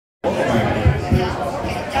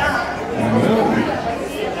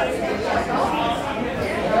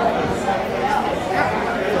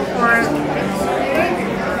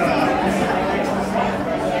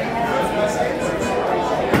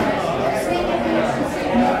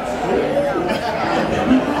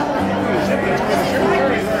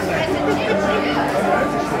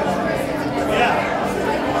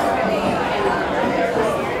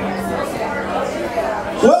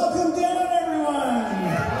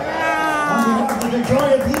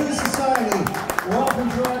Victoria Blues Society.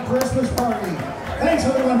 Welcome to our Christmas party. Thanks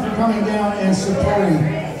everyone for coming down and supporting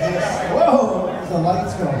this. Whoa, the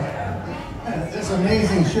lights go. This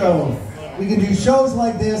amazing show. We can do shows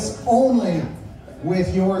like this only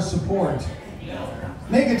with your support.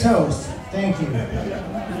 Make a toast. Thank you.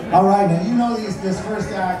 All right, now you know this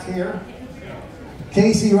first act here.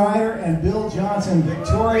 Casey Ryder and Bill Johnson,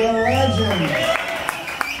 Victoria legends.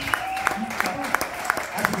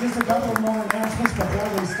 Just a couple more announcements before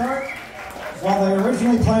we start. While they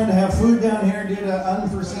originally planned to have food down here due to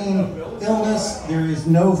unforeseen illness, there is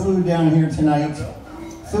no food down here tonight.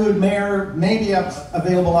 Food may be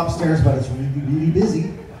available upstairs, but it's really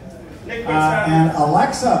busy. And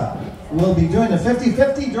Alexa will be doing the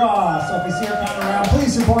 50-50 draw. So if you see her coming around,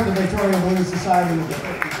 please support the Victoria Blues Society with the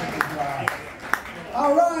 50-50 draw.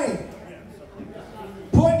 All right.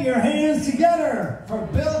 Put your hands together for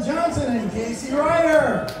Bill Johnson and Casey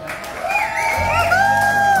Ryder.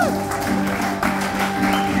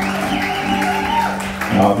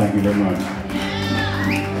 Oh, thank you very much.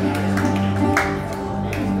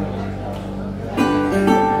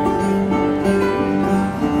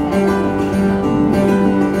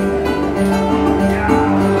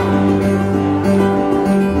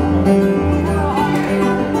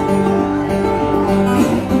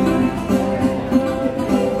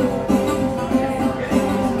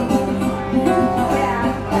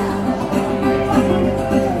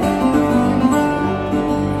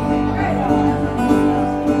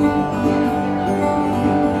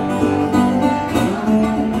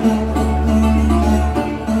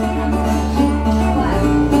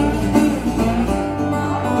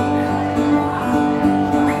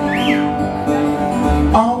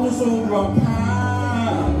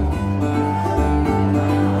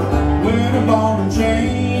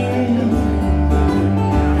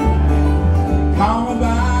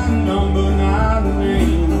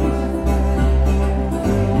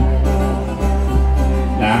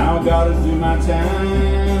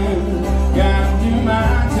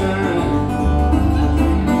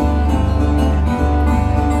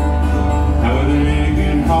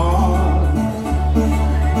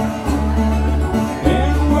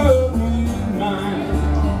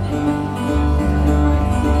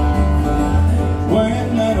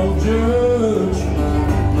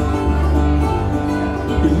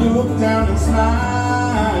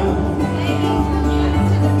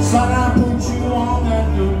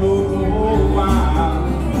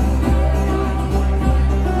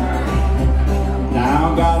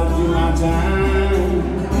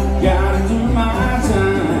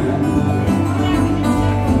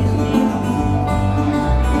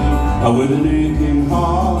 With an aching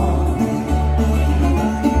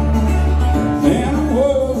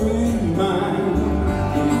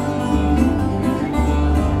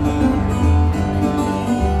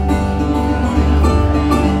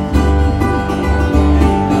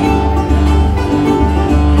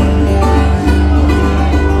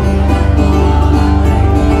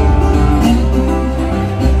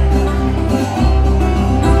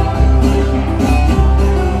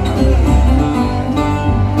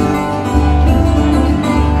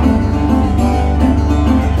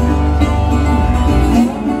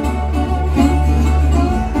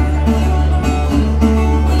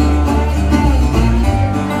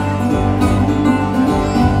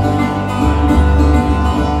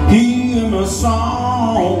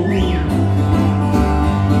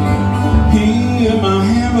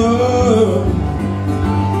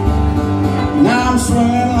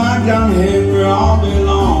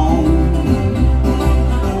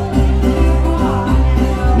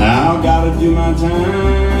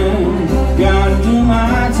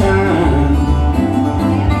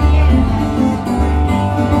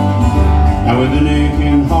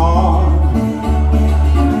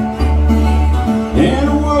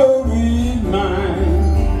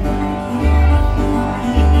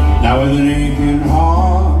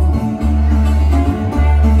heart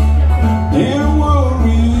and a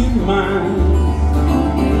worried mind,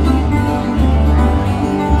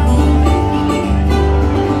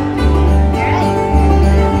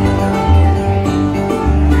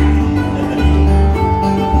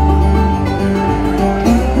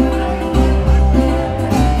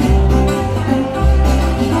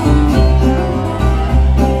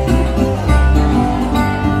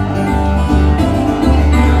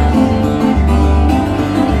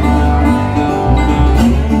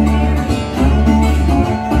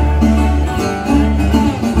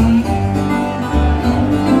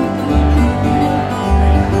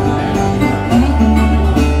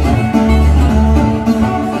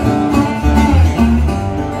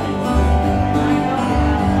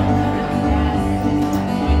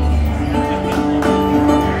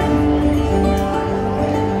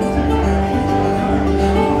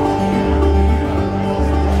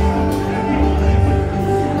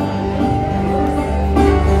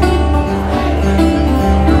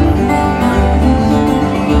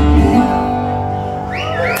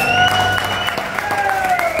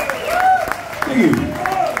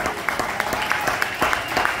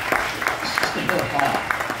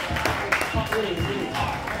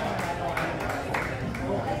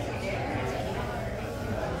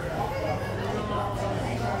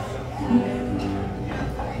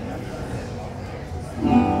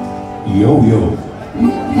 yo-yo.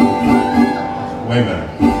 Way better.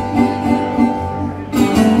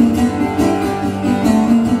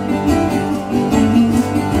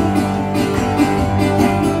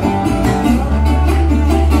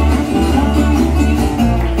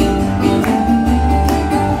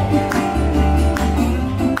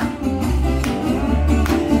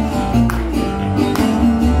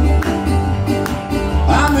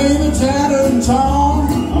 I'm even tattered and torn,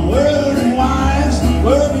 I'm weathered and wise.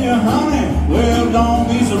 Love you, honey, well, don't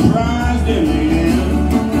be surprised in the end.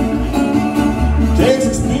 Takes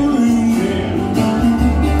experience.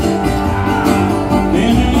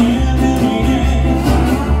 In the end,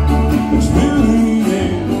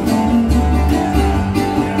 experience.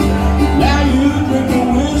 Now you drink the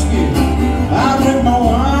whiskey, I drink my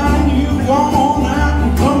wine. You go on out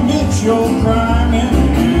and commit your crime in the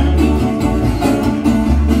end.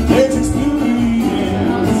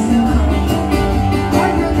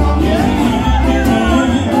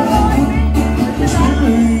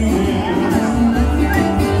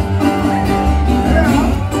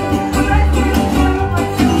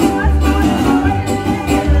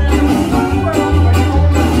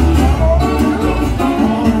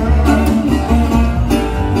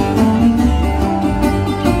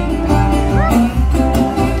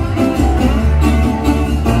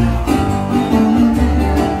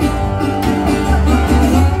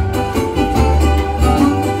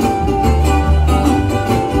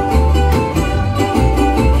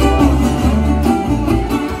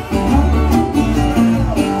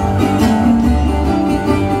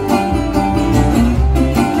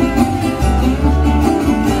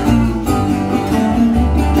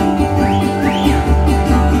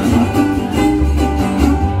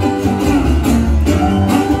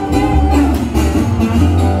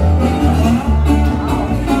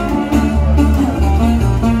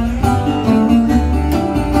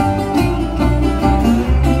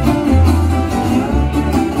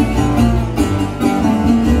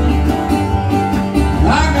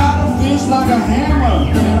 Like a hammer,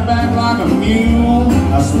 in the back like a mule.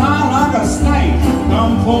 I smile like a snake,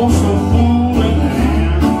 come close a fool in the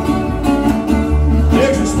hand.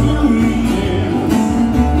 Takes experience.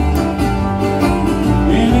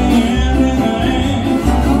 In the end,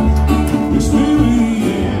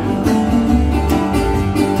 experience.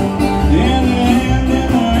 In the end,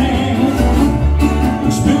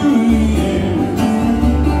 experience.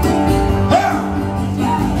 Hey!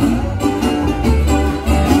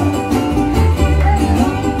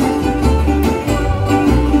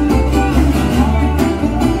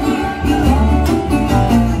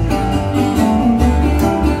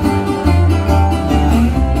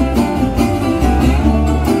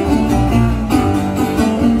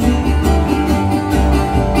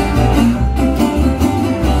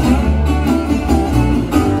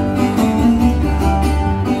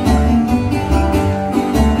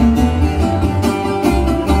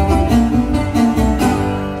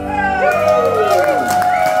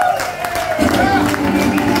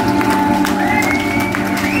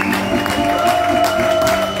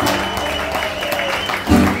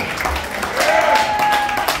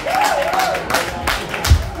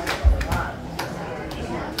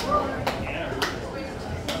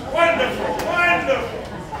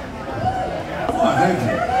 Thank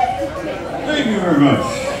you. Thank you very much.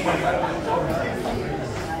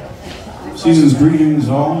 Season's greetings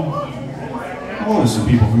all. Oh, there's some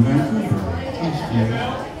people from Vancouver.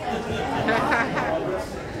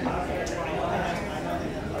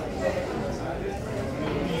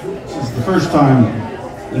 This is the first time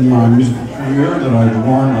in my musical career that I've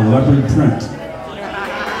worn a leopard print.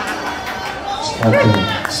 Just like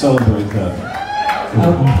to celebrate that.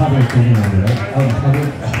 Out in public, right? Out in public.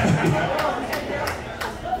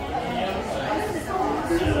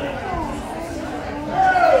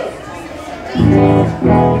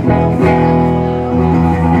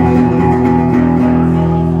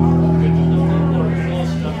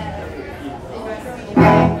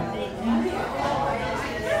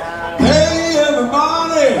 Hey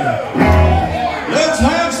everybody, let's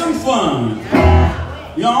have some fun.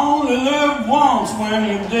 You only live once, when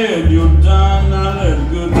you're dead, you're done. Now let the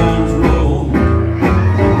good times roll.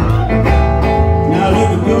 Now let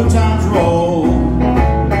the good times roll.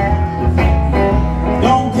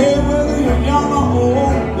 Don't care whether you're young or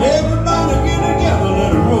old, everybody get together,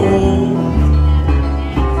 let it roll.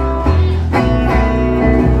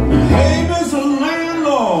 Hey Mr.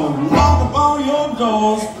 Landlord, lock up all your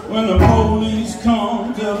doors. When the police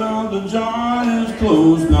come, tell them the joint is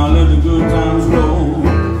closed. Now let the good times roll.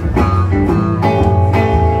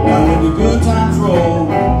 Now let the good times roll.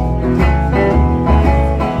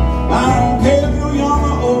 I don't care if you're young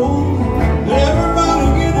or old,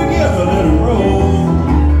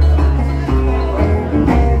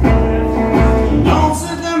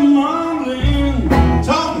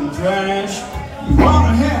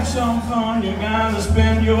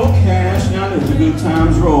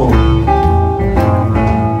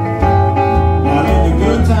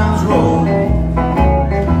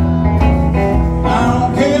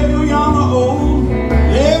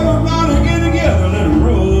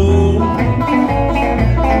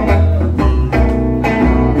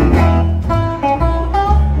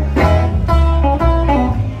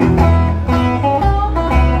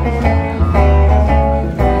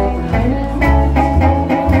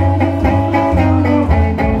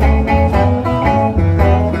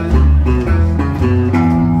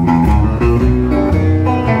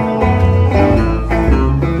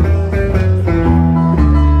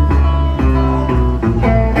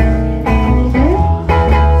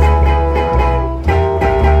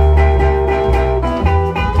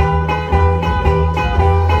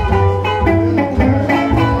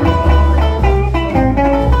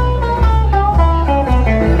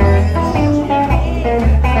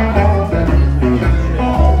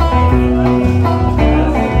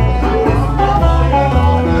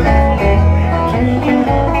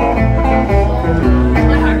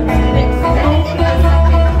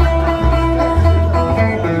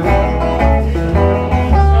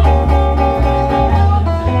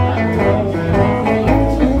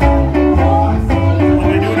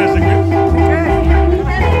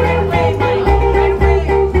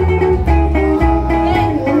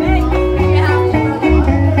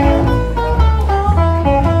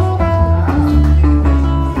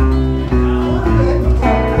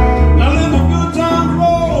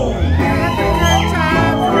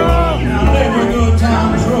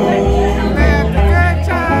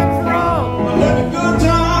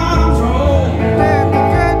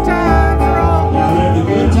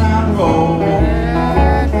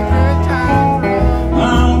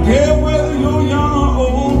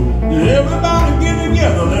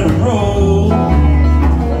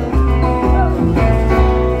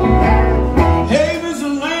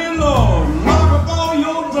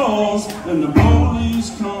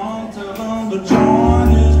 please come, tell them the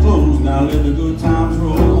joint is closed. Now let the good times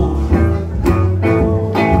roll.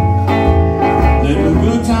 Let the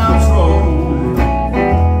good times roll.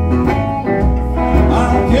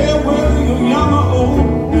 I don't care whether you're young or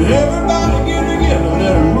old. Everybody get together,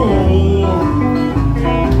 let it roll.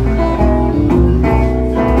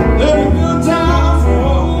 Let the good times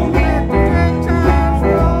roll.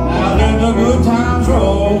 Now let the good times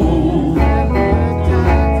roll.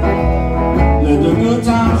 Let the good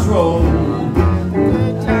times roll. Now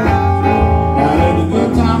let the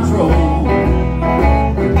good times roll.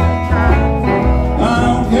 I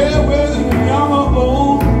don't care whether you're young or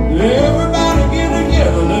old. Everybody get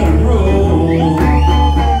together, let it roll.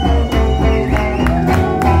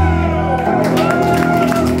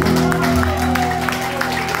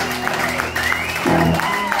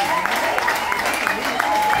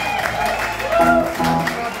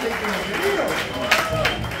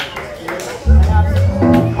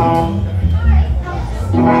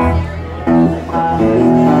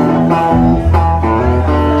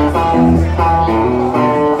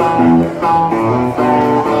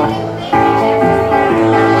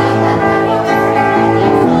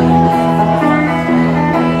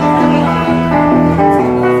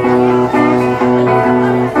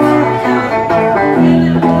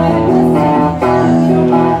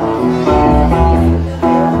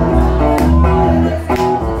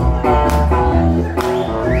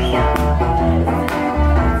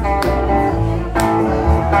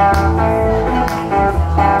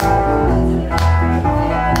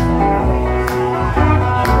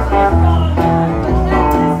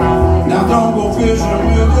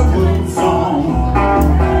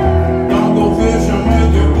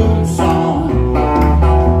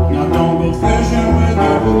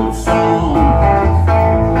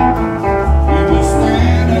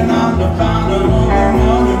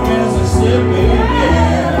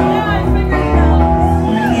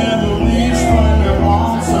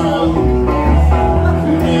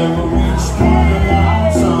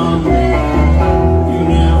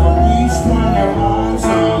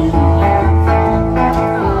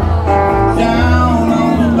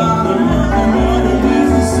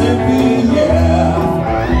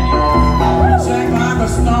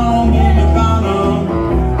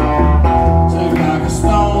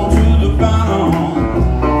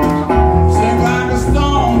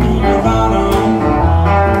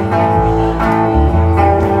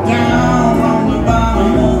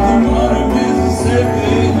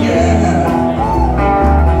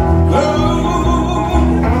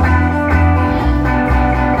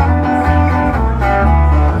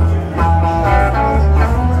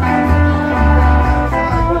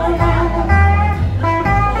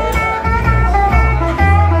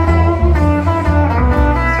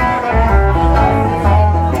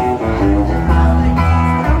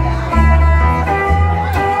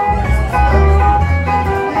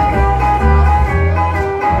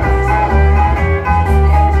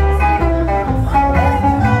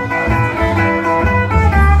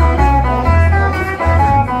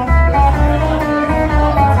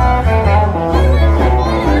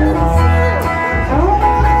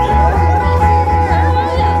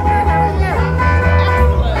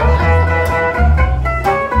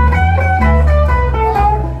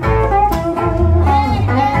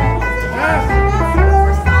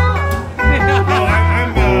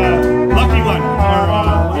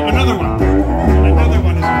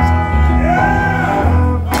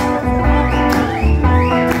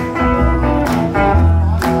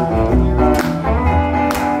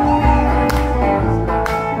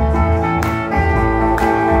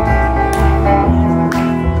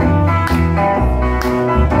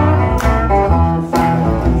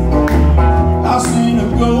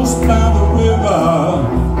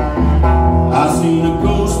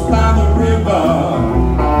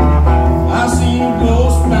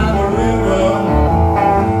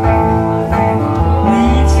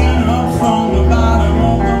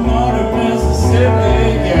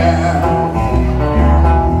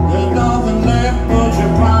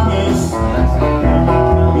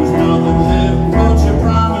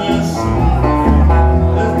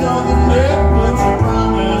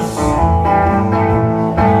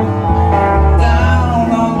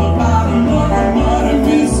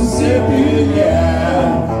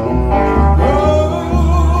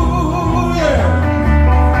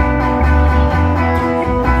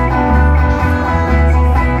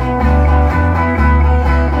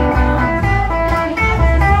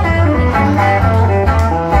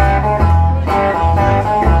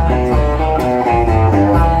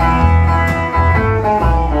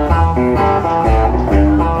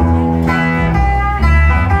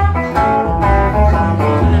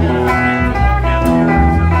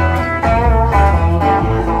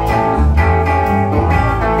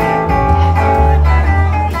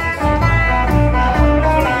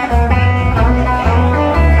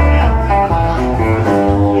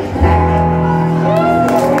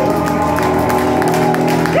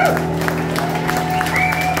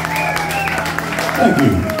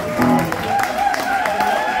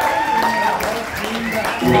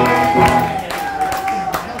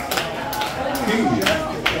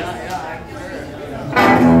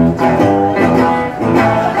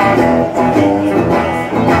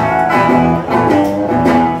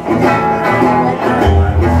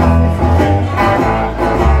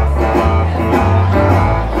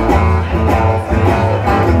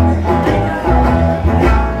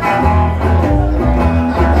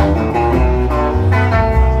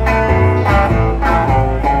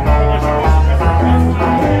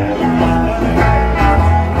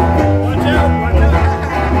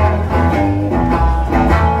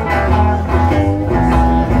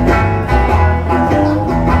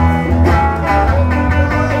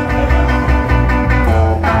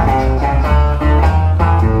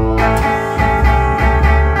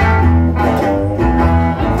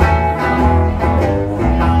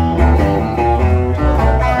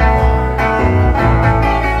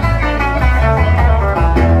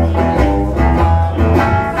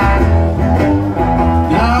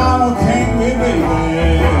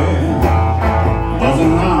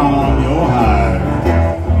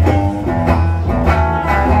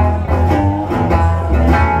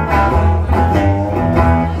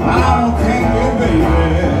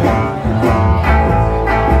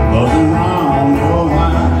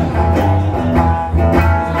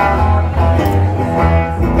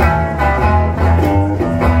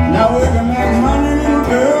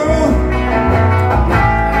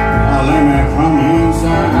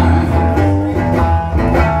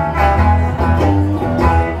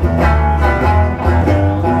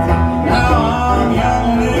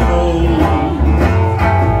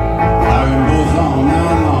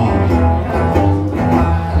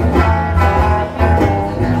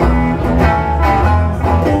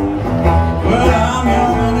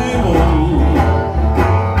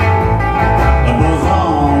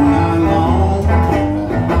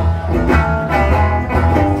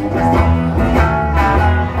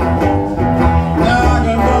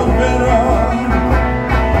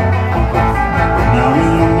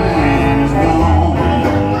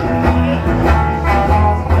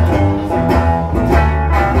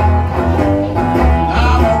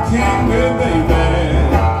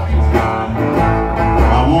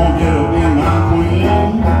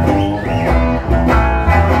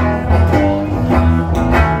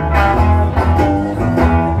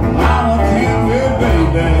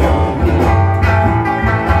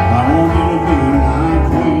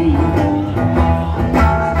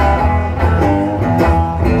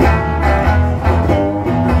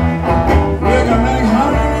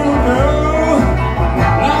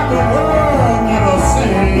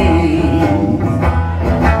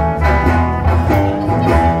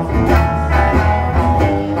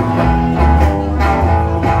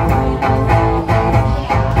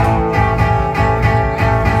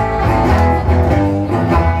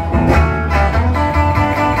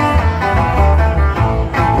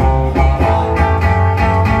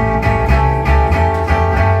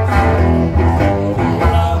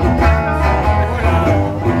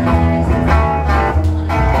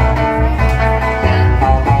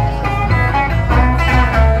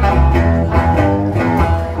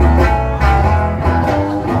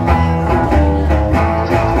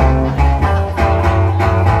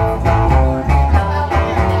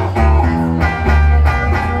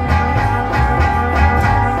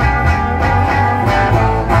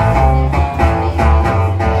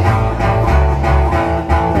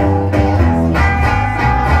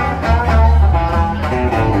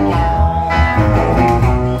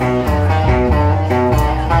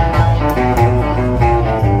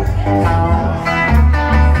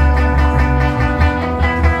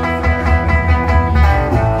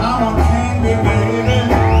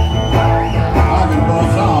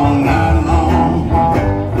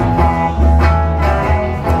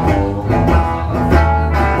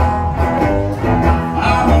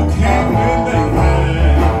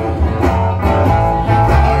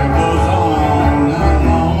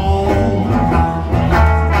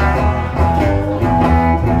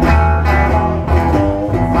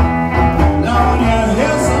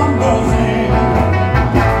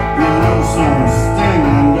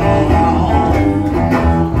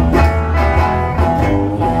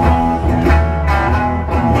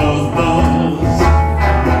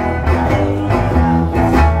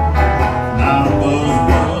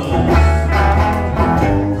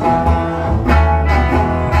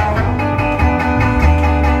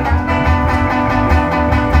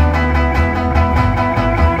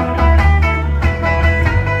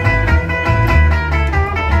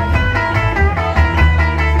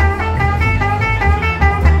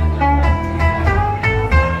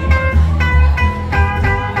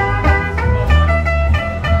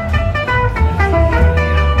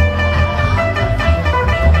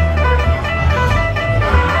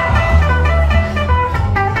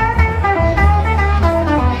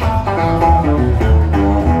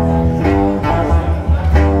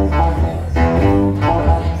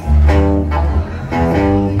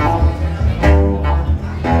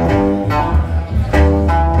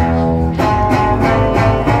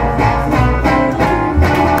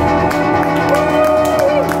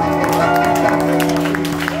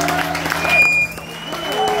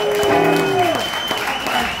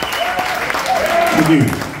 Thank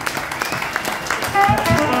you.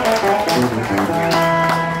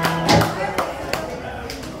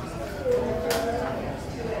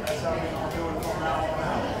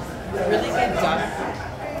 Really good duck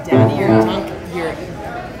down here.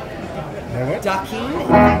 You're ducking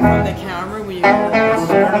from the camera when you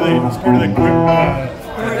It's part of the grip.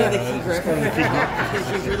 part of the key grip. Part of the key grip.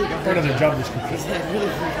 It's really good. Part of the job description. I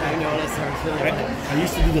noticed. I was really I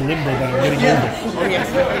used to do the limbo, but I'm getting older. Oh yes,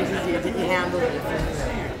 you didn't handle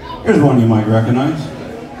it. Here's one you might recognize.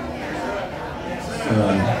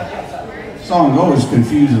 Song always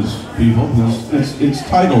confuses people because it's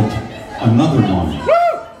titled Another One.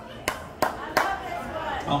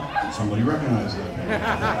 Oh, somebody recognized that.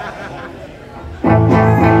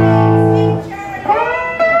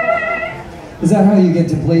 Is that how you get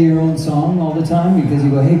to play your own song all the time? Because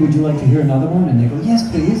you go, hey, would you like to hear another one? And they go, yes,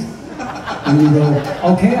 please. And you go,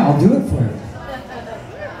 okay, I'll do it for you.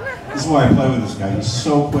 This is why I play with this guy. He's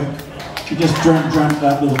so quick. He just dreamt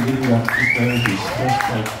that little video up just there. He's just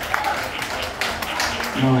like,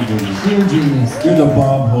 my goodness. You're a genius. You're the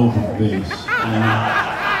Bob Hope of bass.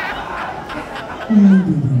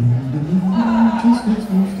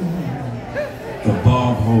 The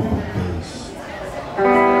Bob Hope of bass.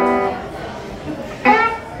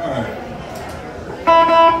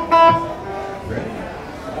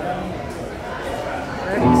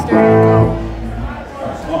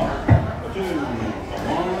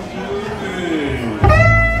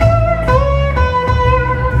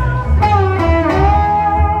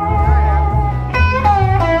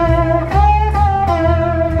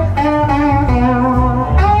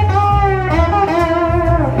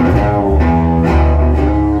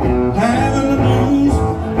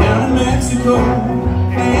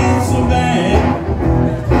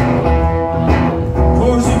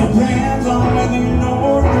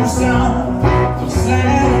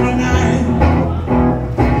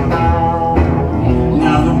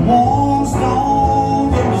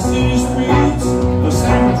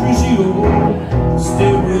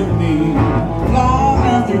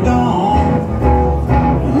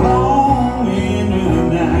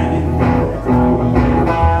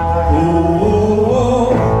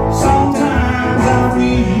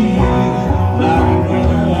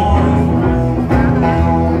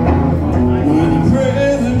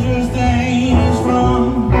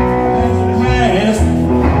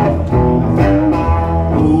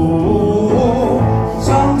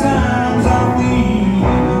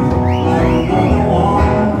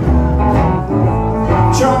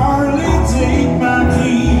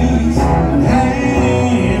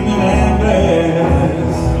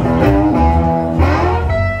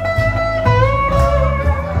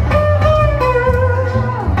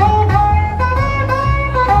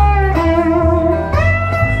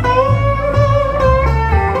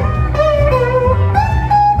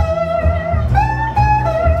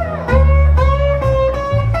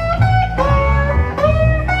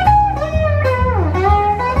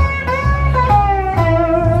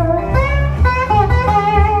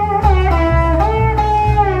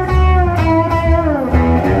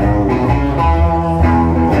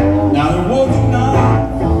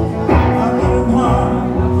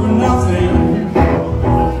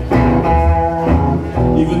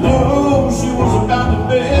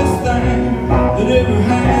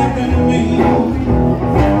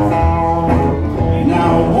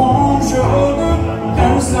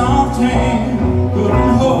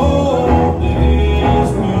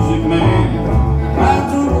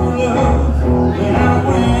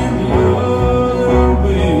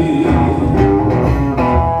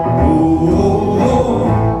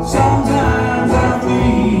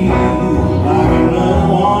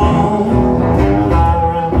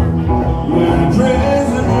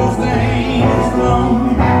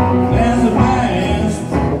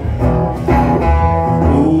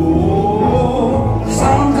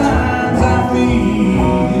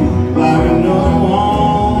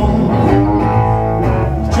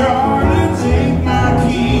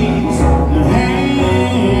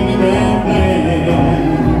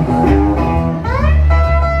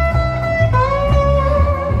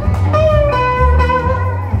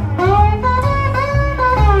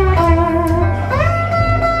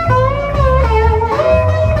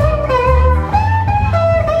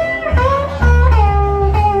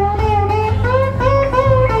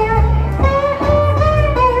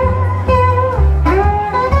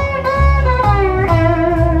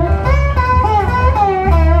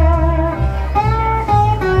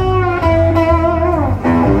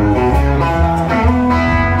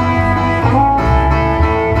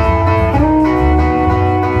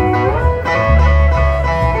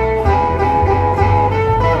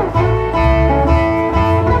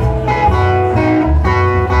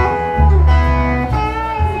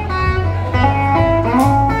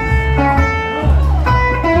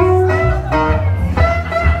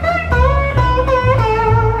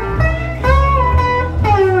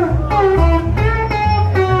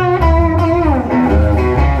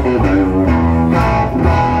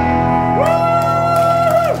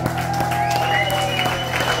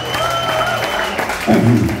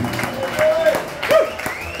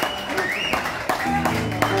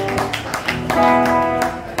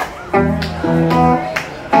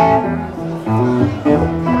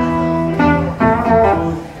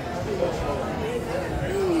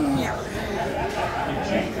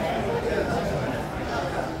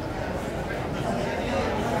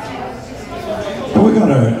 Well, we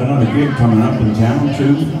got another gig coming up in town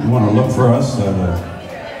too. You want to look for us at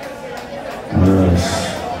The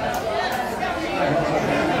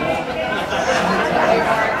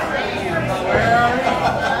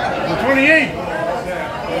 28th.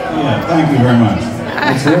 Yeah, thank you very much.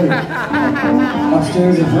 That's right.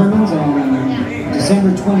 Upstairs at Herman's on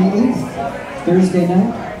December 28th, Thursday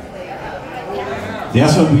night. The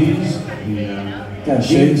SOBs, the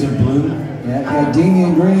Shades of Blue. Yeah, got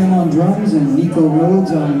Damien Graham on drums and Nico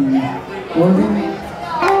Rhodes on organ.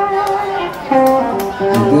 A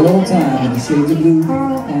good old time with the Shades of Blue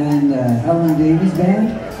and Helen Davies Band.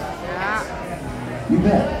 You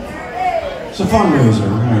bet. It's a fundraiser.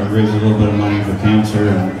 We're going to raise a little bit of money for cancer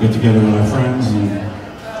and get together with our friends and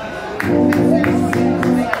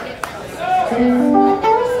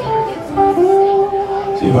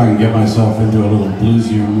see if I can get myself into a little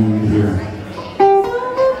bluesier mood here.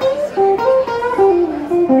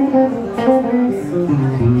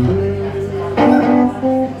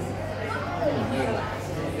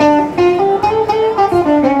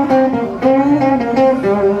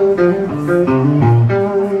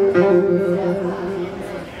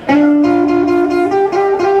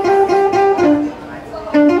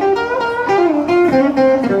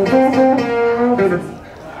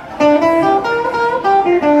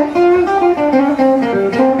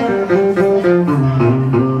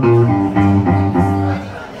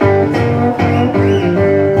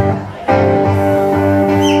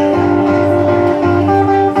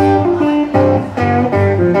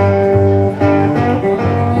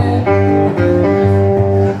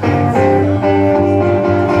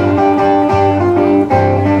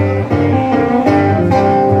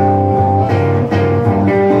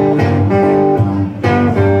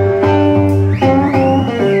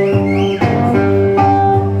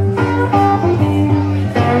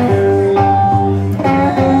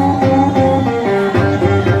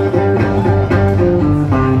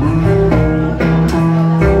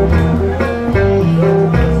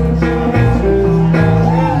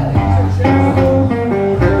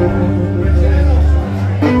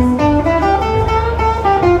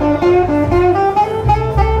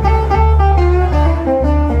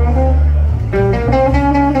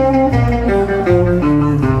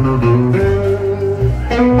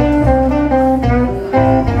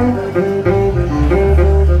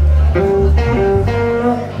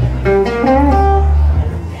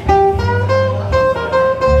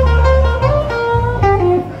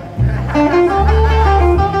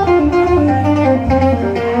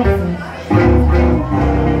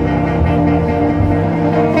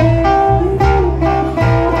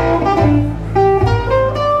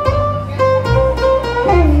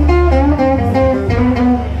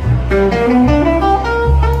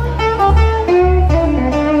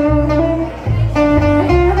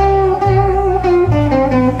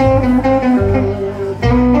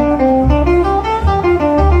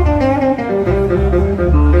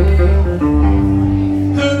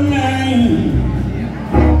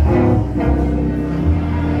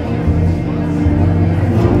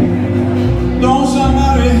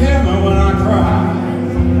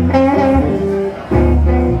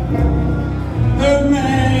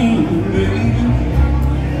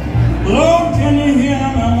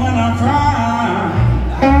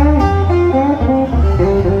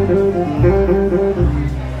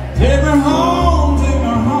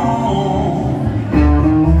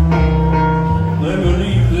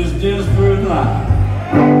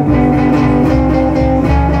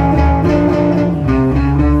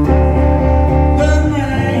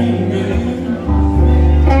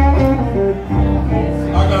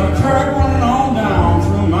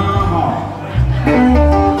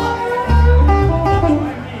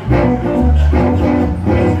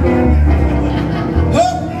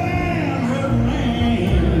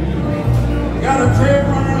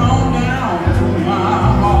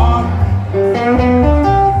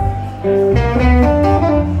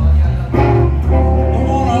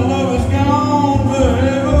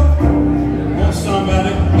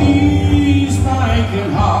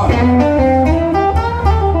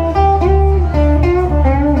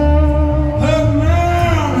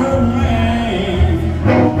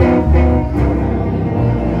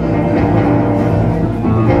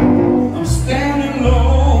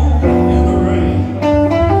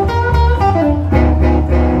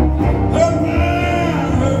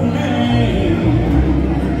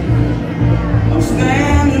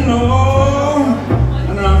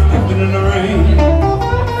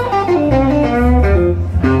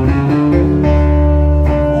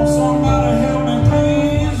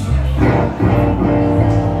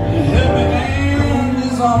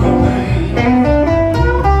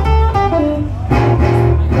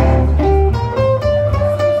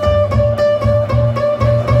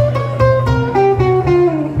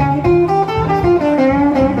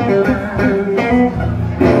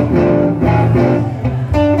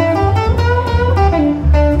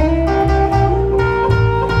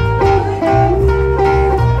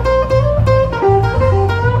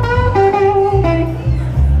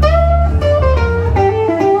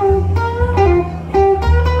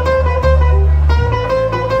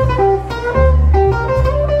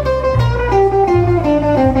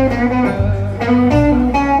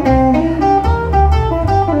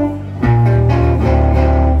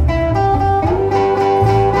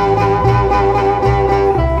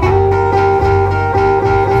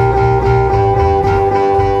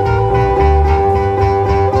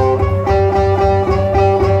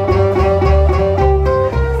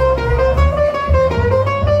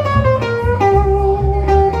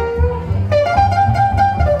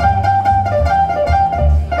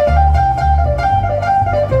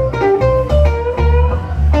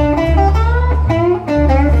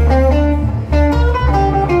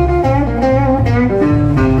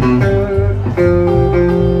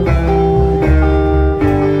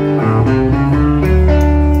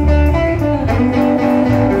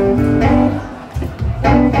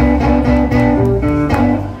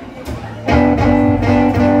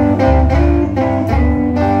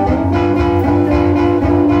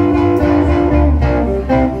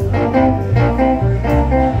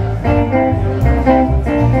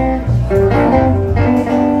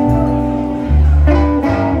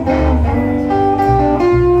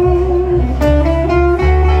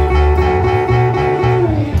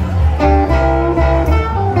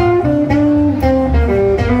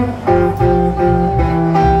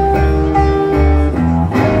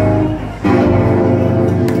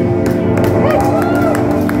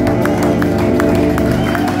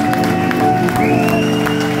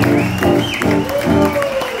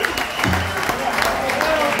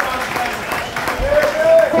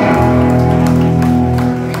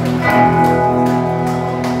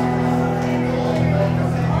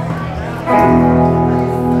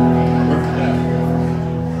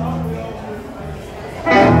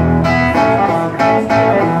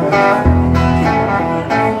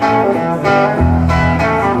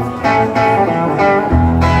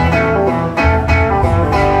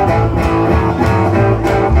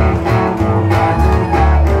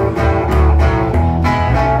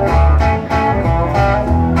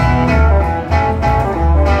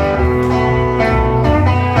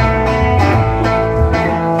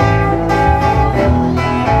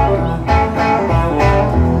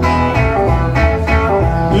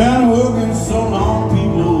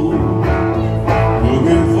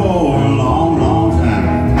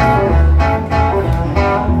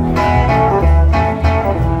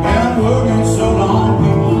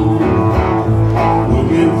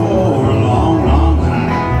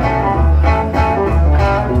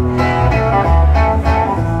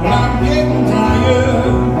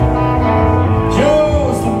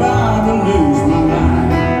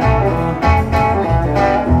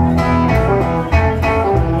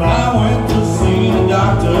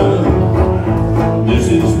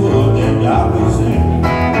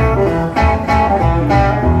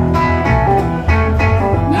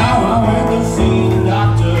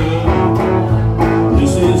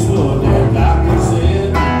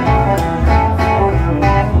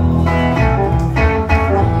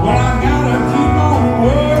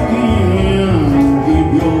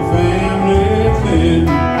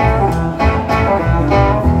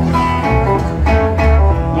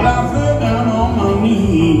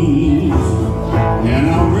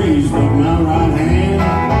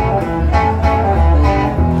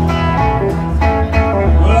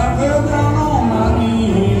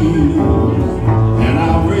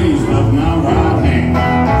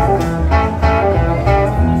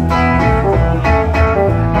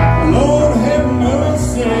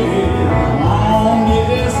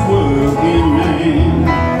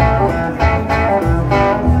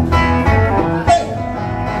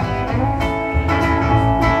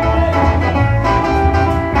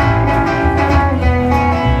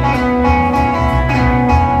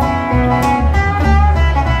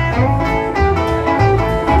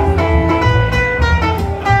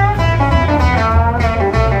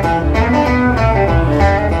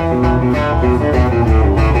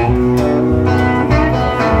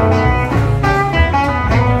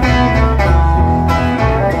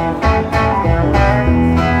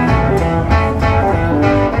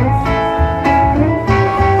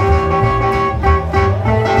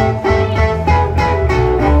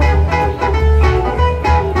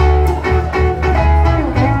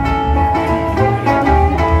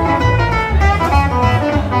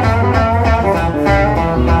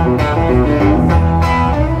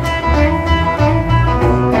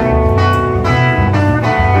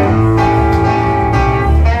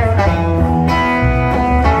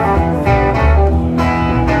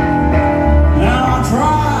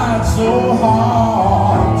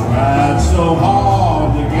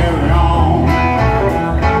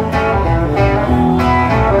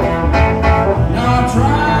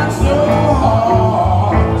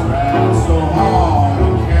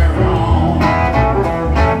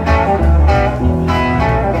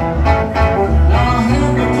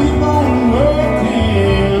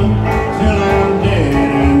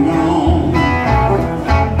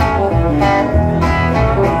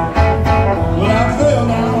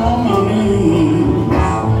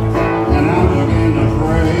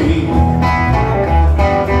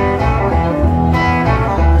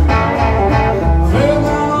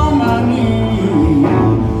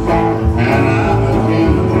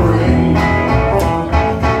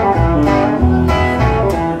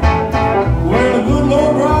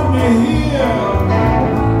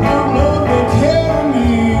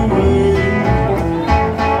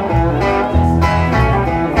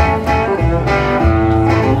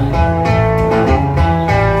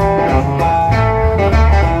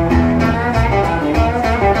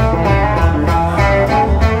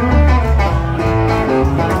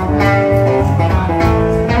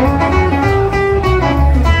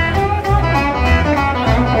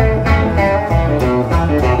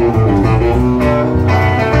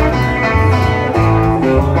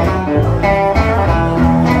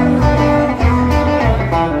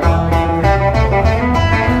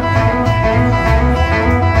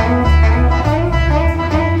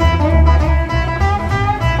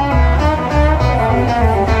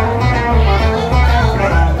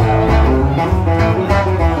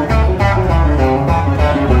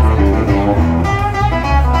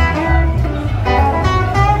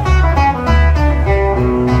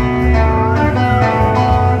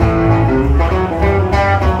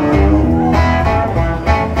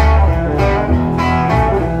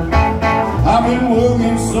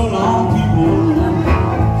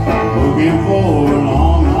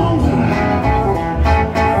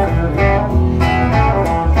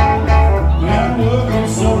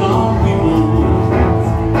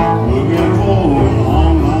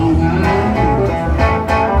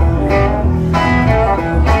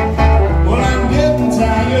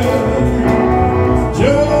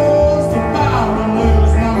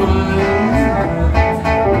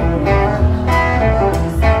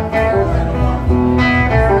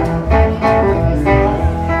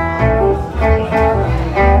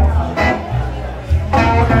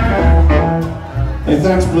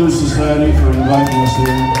 Society for inviting us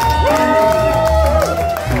here.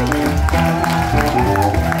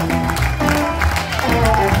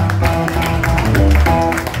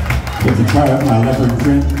 Get to try out my leopard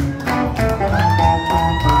print.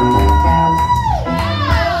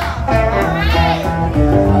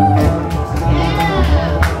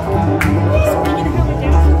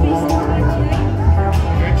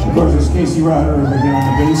 Of course, it's Casey Ryder over here on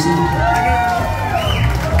the bassy.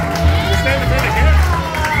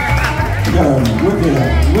 We got a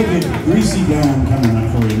wicked greasy down coming up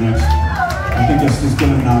for you next. I think it's just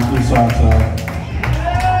gonna knock your socks off.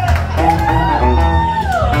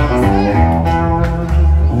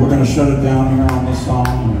 We're gonna shut it down here on this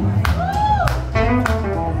song.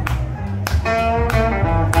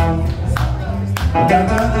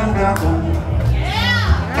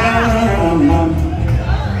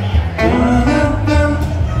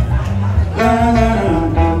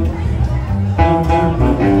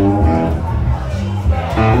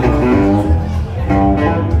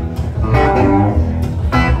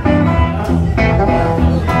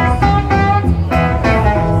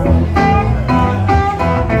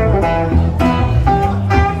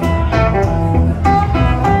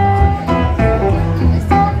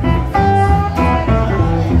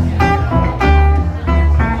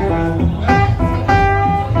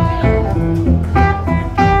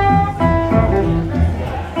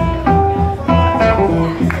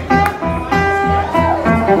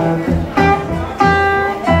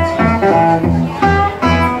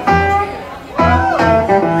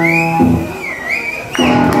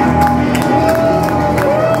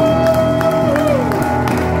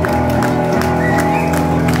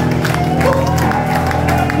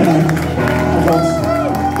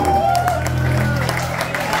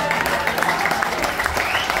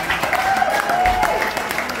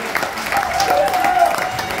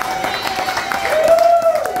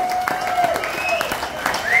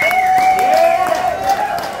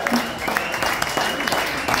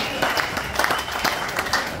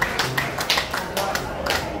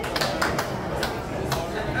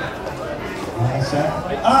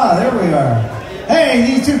 Ah, there we are. Hey,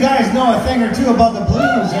 these two guys know a thing or two about the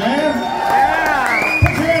blues, eh?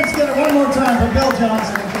 Put your hands together one more time for Bill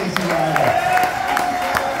Johnson and Casey Ryder.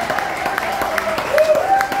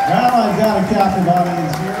 Well, I've got a captive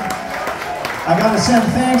audience here. I got to send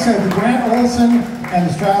thanks to Grant Olson and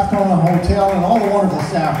the Strathcona Hotel and all the wonderful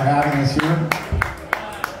staff for having us here.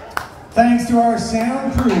 Thanks to our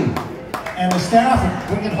sound crew and the staff at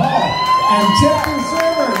Wicket Hall and tip your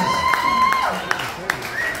servers.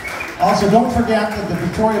 Also, don't forget that the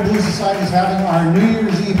Victoria Blues Society is having our New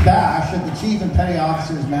Year's Eve bash at the Chief and Petty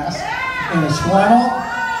Officers Mess in Esquimalt.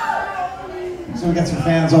 So we got some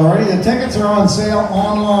fans already. The tickets are on sale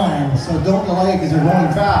online, so don't delay because they're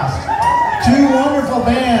going fast. Two wonderful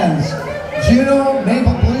bands. Juno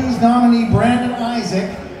Maple Blues nominee Brandon Isaac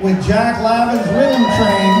with Jack Lavin's Rhythm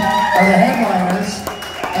Train are the headliners.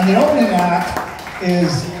 And the opening act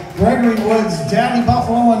is Gregory Wood's Daddy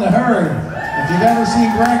Buffalo and the Herd. If you've ever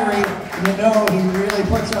seen Gregory, you know he really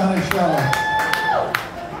puts on a show.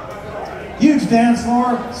 Huge dance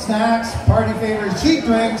floor, snacks, party favors, cheap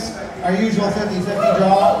drinks, our usual 50-50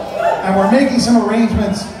 draw, and we're making some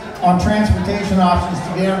arrangements on transportation options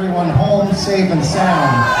to get everyone home safe and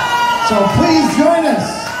sound. So please join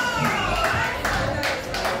us.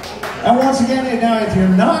 And once again, now if you're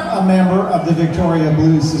not a member of the Victoria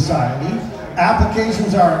Blues Society,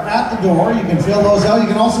 applications are at the door. You can fill those out. You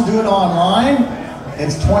can also do it online.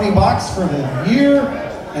 It's $20 for the year,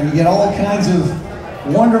 and you get all kinds of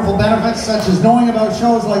wonderful benefits, such as knowing about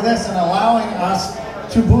shows like this and allowing us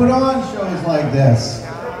to put on shows like this.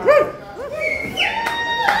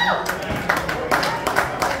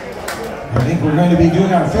 I think we're going to be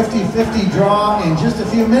doing our 50-50 draw in just a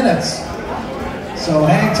few minutes. So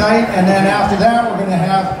hang tight, and then after that, we're going to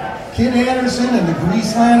have Kid Anderson and the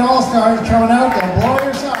GREASELAND All-Stars coming out to blow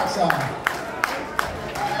your socks off.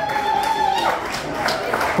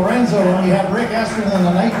 Lorenzo, and we have Rick Estrand and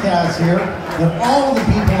the Nightcats here, that all of the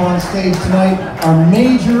people on stage tonight are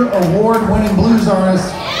major award-winning blues artists,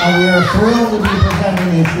 and we are thrilled to be presenting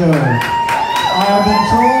this show. I have been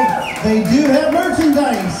told they do have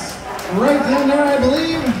merchandise right down there, I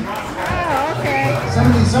believe.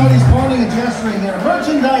 Somebody's pointing and gesturing there.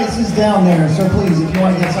 Merchandise is down there, so please, if you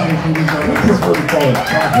want to get something from these artists. This is what we call it,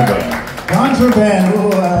 contraband. Contraband,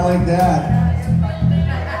 ooh, I like that.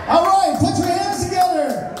 All right, put your hands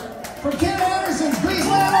together for Kid Anderson's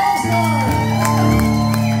GREASELAND All-Stars.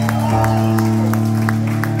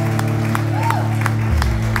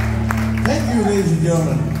 Thank you, ladies and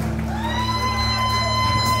gentlemen.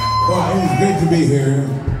 Well, it is great to be here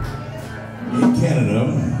in Canada.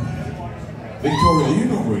 Victoria, you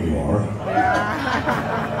know where you are.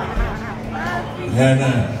 And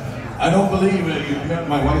I don't believe you've met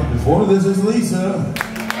my wife before. This is Lisa.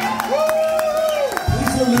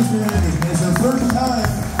 Lisa Anderson. It's her first time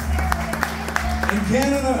in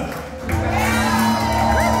Canada.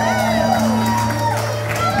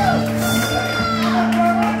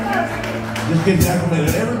 Just get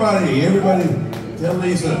acclimated. Everybody, tell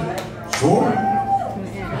Lisa, sure.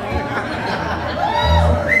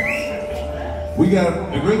 We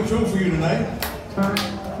got a great show for you tonight.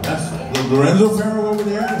 That's Lorenzo Farrell over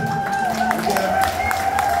there. We got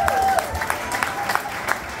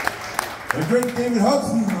the great David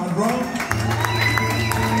Hudson on drums.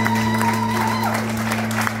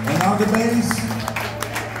 And on the bass.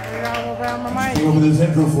 Go over this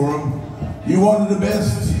intro for him. You wanted the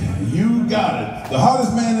best, you got it. The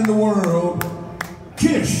hottest man in the world,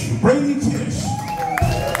 Tish, Brady Tish.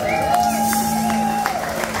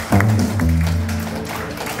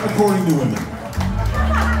 According to women.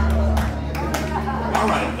 All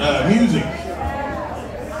right, music.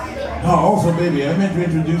 Oh, also, baby, I meant to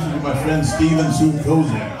introduce you to my friend Steven Sue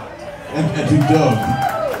Kozak and to Doug.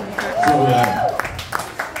 So,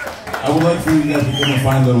 I would like for you guys to come and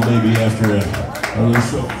find little baby after our little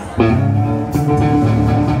show.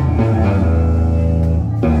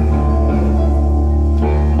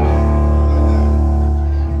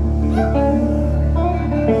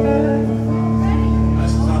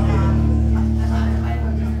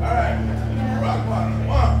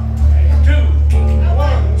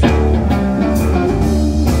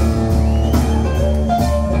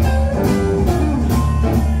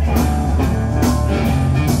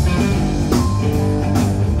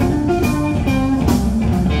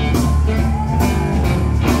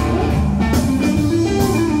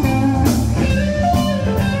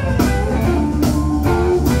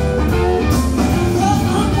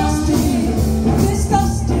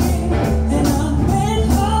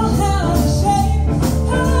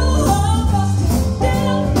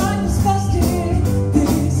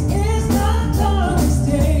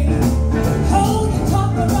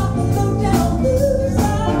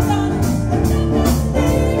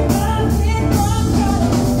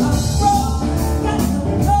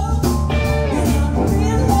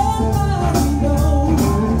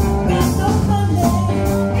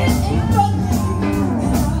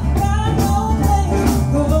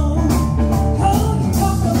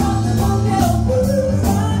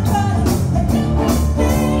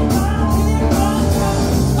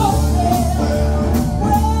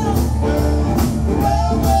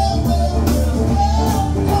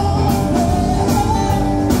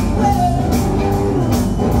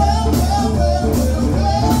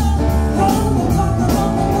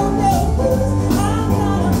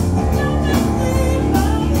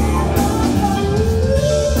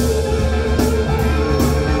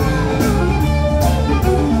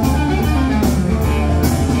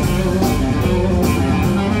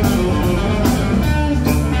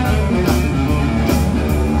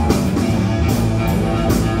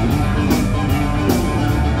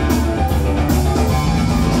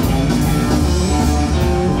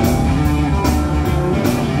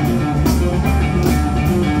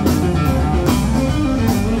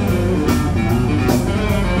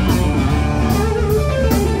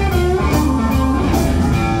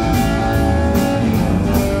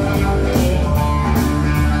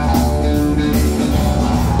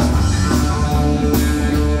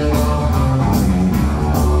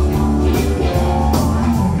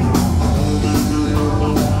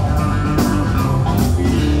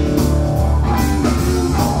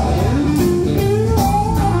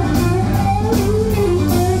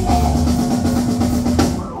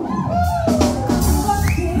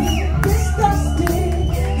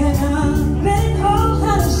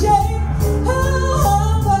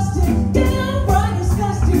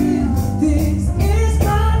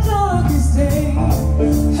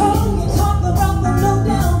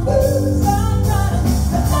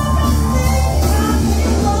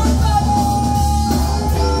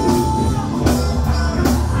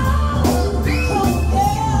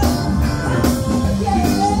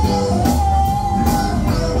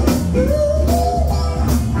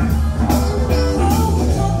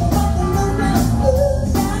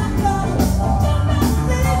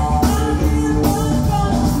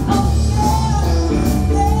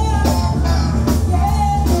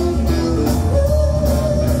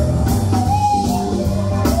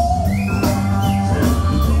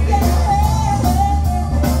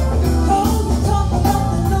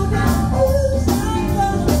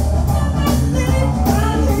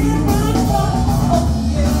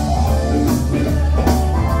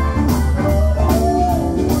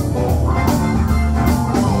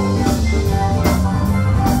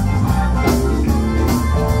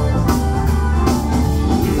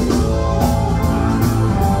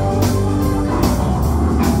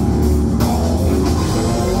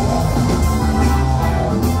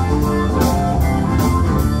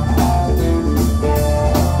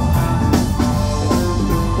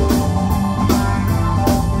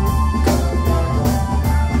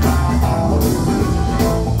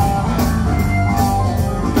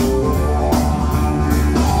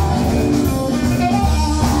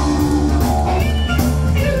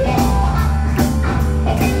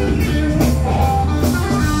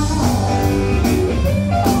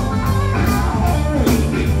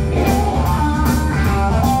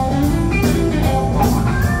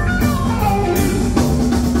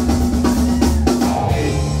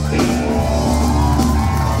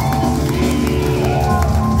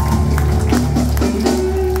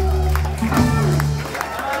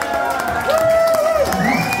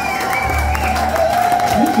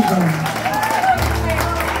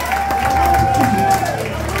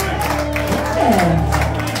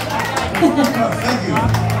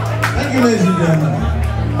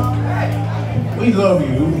 love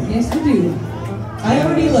you. Yes, we do. I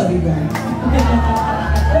already love you guys.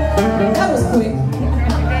 That was quick.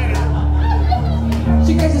 It's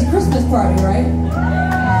you guys' Christmas party, right?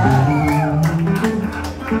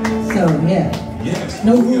 So, yeah. Yes.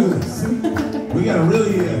 No rules. We got a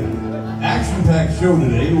really action-packed show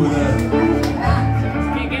today with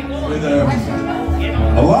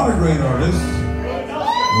a lot of great artists.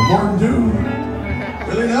 Well, more than two.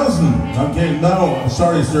 Billy Nelson. Okay, no, I'm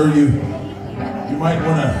sorry, sir. You might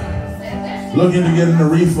want to look into getting a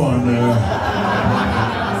refund.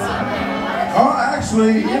 Oh,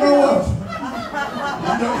 actually, you know what?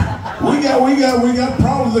 We got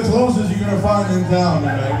probably the closest you're gonna find in town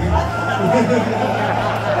tonight.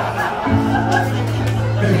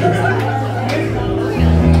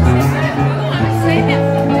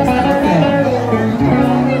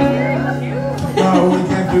 No, we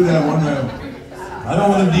can't do that one. I don't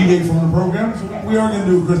want to deviate from the program, so we are going to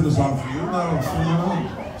do a Christmas song for you.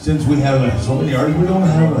 Now, since we have so many artists, we don't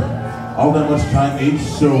have all that much time each,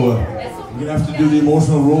 so we're going to have to do the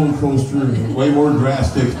emotional roller coaster way more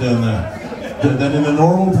drastic than in a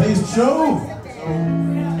normal paced show. So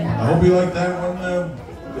I hope you like that one that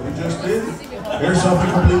we just did. Here's something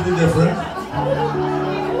completely different.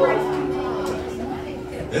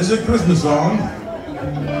 It's a Christmas song.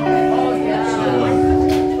 So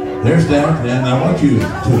there's that, and I want you to.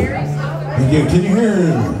 Can you hear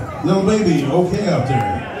little baby okay out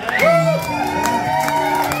there?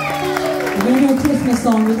 We're going to do a Christmas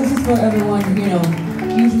song, but this is for everyone, you know.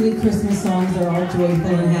 Usually Christmas songs are all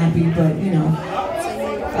joyful and happy, but, you know,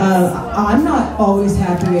 I'm not always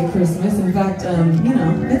happy at Christmas. In fact, you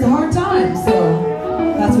know, it's a hard time, so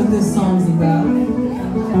that's what this song's about.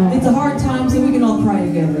 It's a hard time, so we can all cry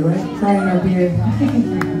together, right? Cry in our beer.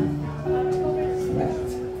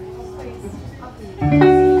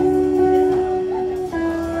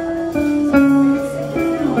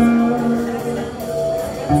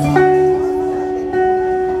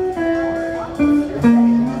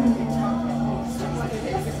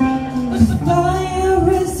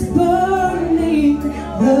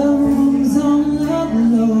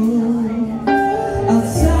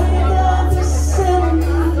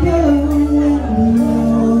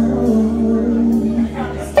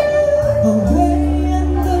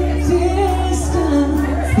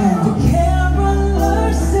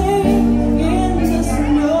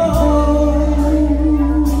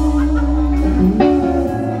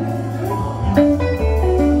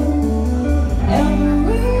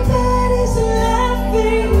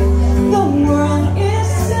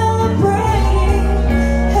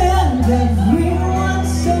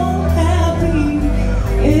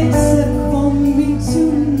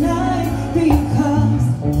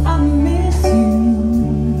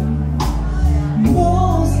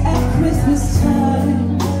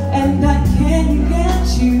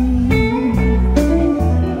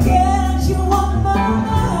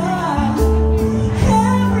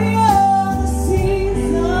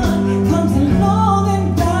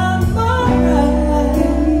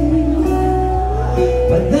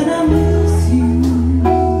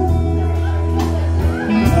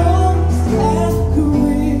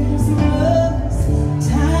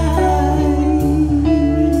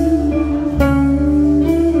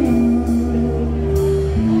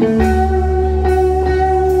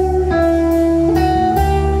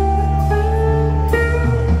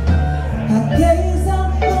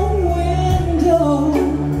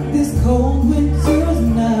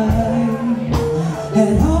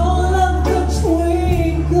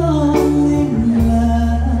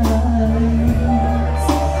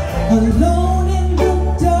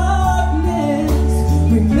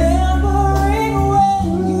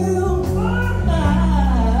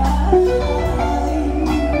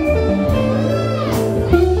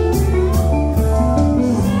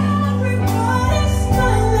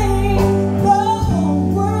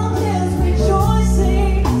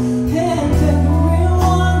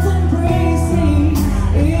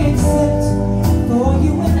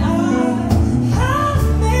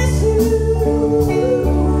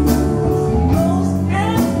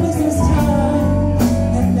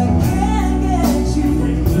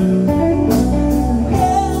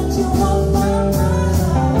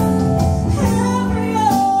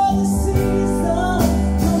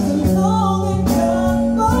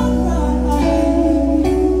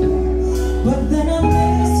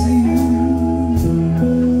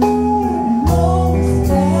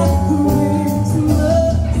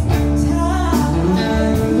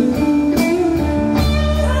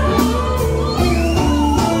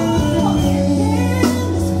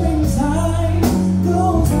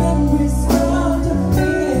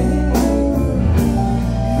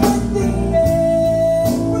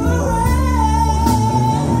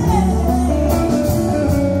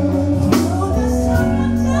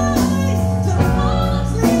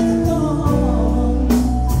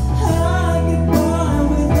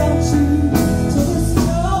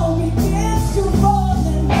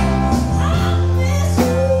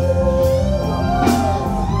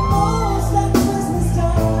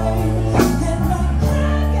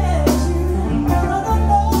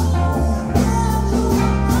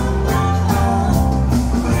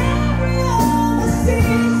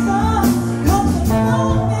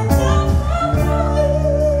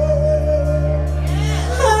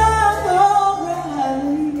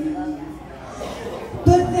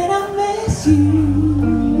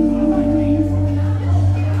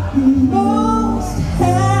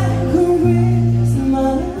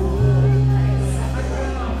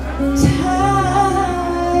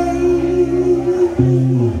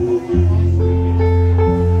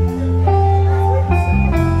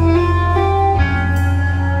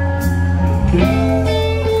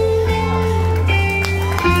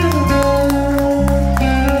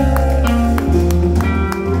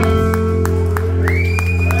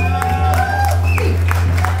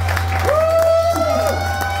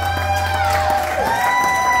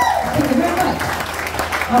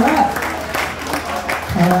 All right.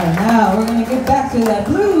 All right, now we're going to get back to that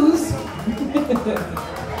blues.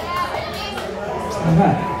 All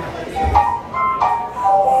right.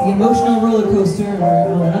 The emotional roller coaster, and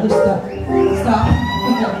we're on another stop.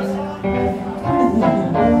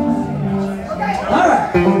 All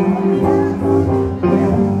right. Yeah.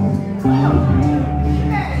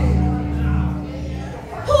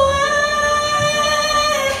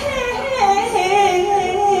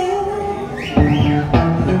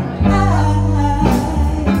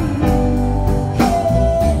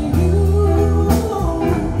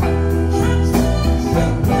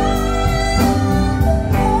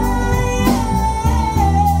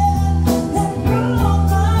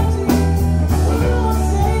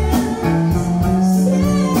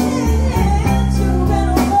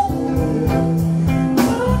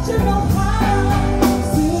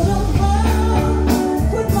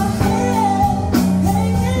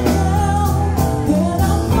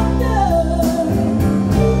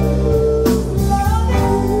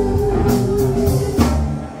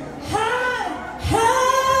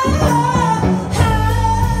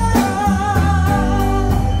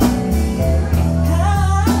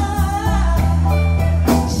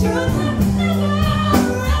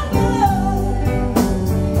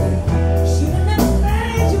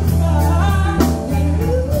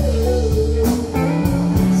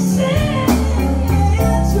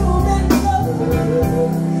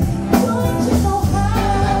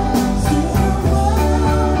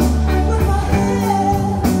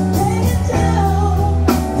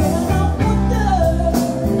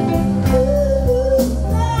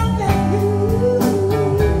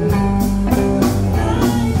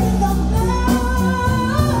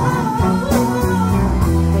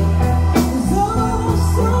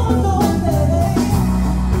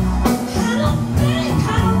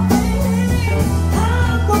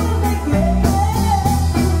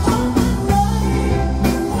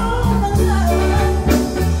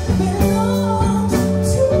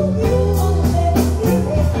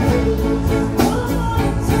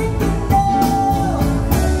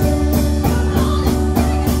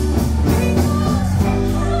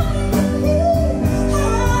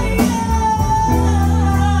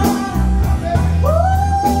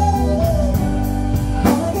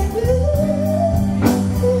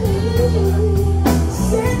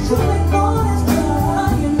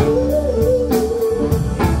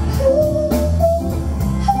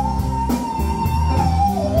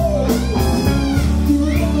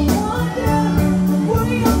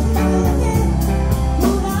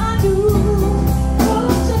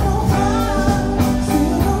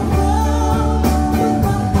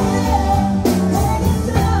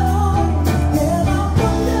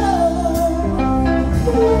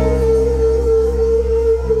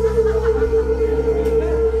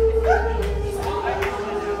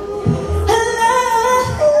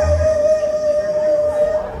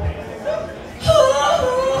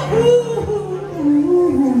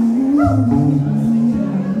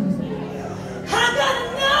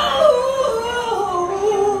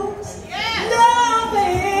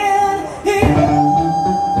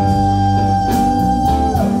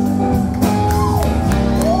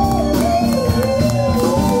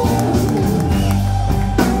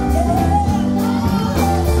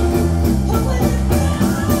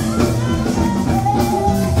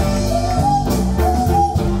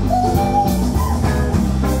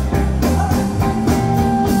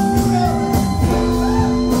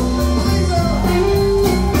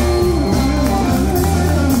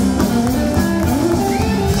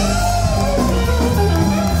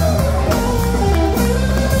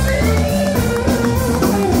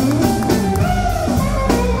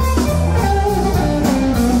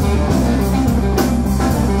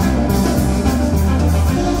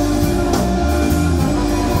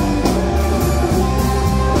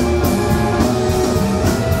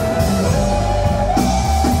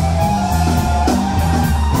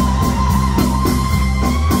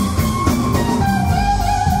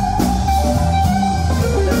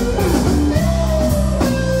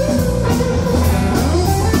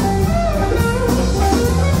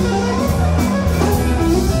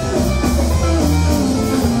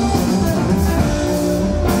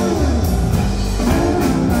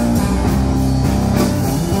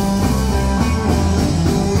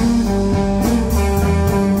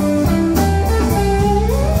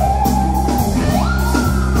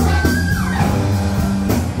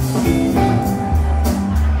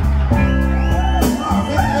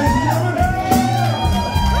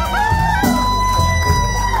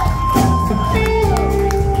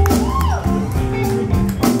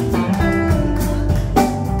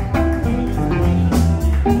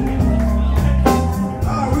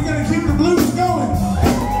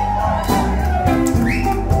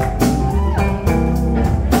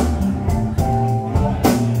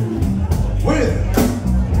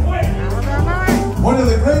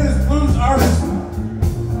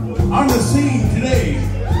 on the scene today.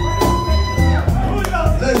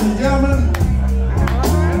 Ladies and gentlemen,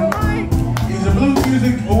 he's a Blue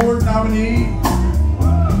Music Award nominee.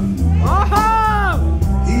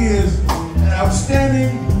 He is an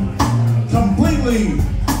outstanding, completely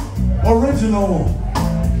original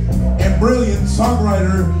and brilliant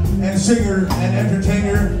songwriter and singer and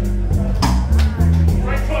entertainer.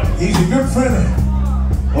 He's a good friend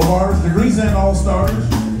of ours, the GREASELAND All-Stars.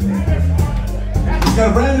 He's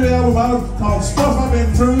got a brand new album out called Stuff I've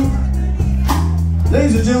Been Through.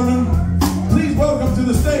 Ladies and gentlemen, please welcome to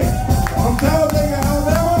the stage from Talladega,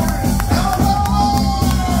 Alabama.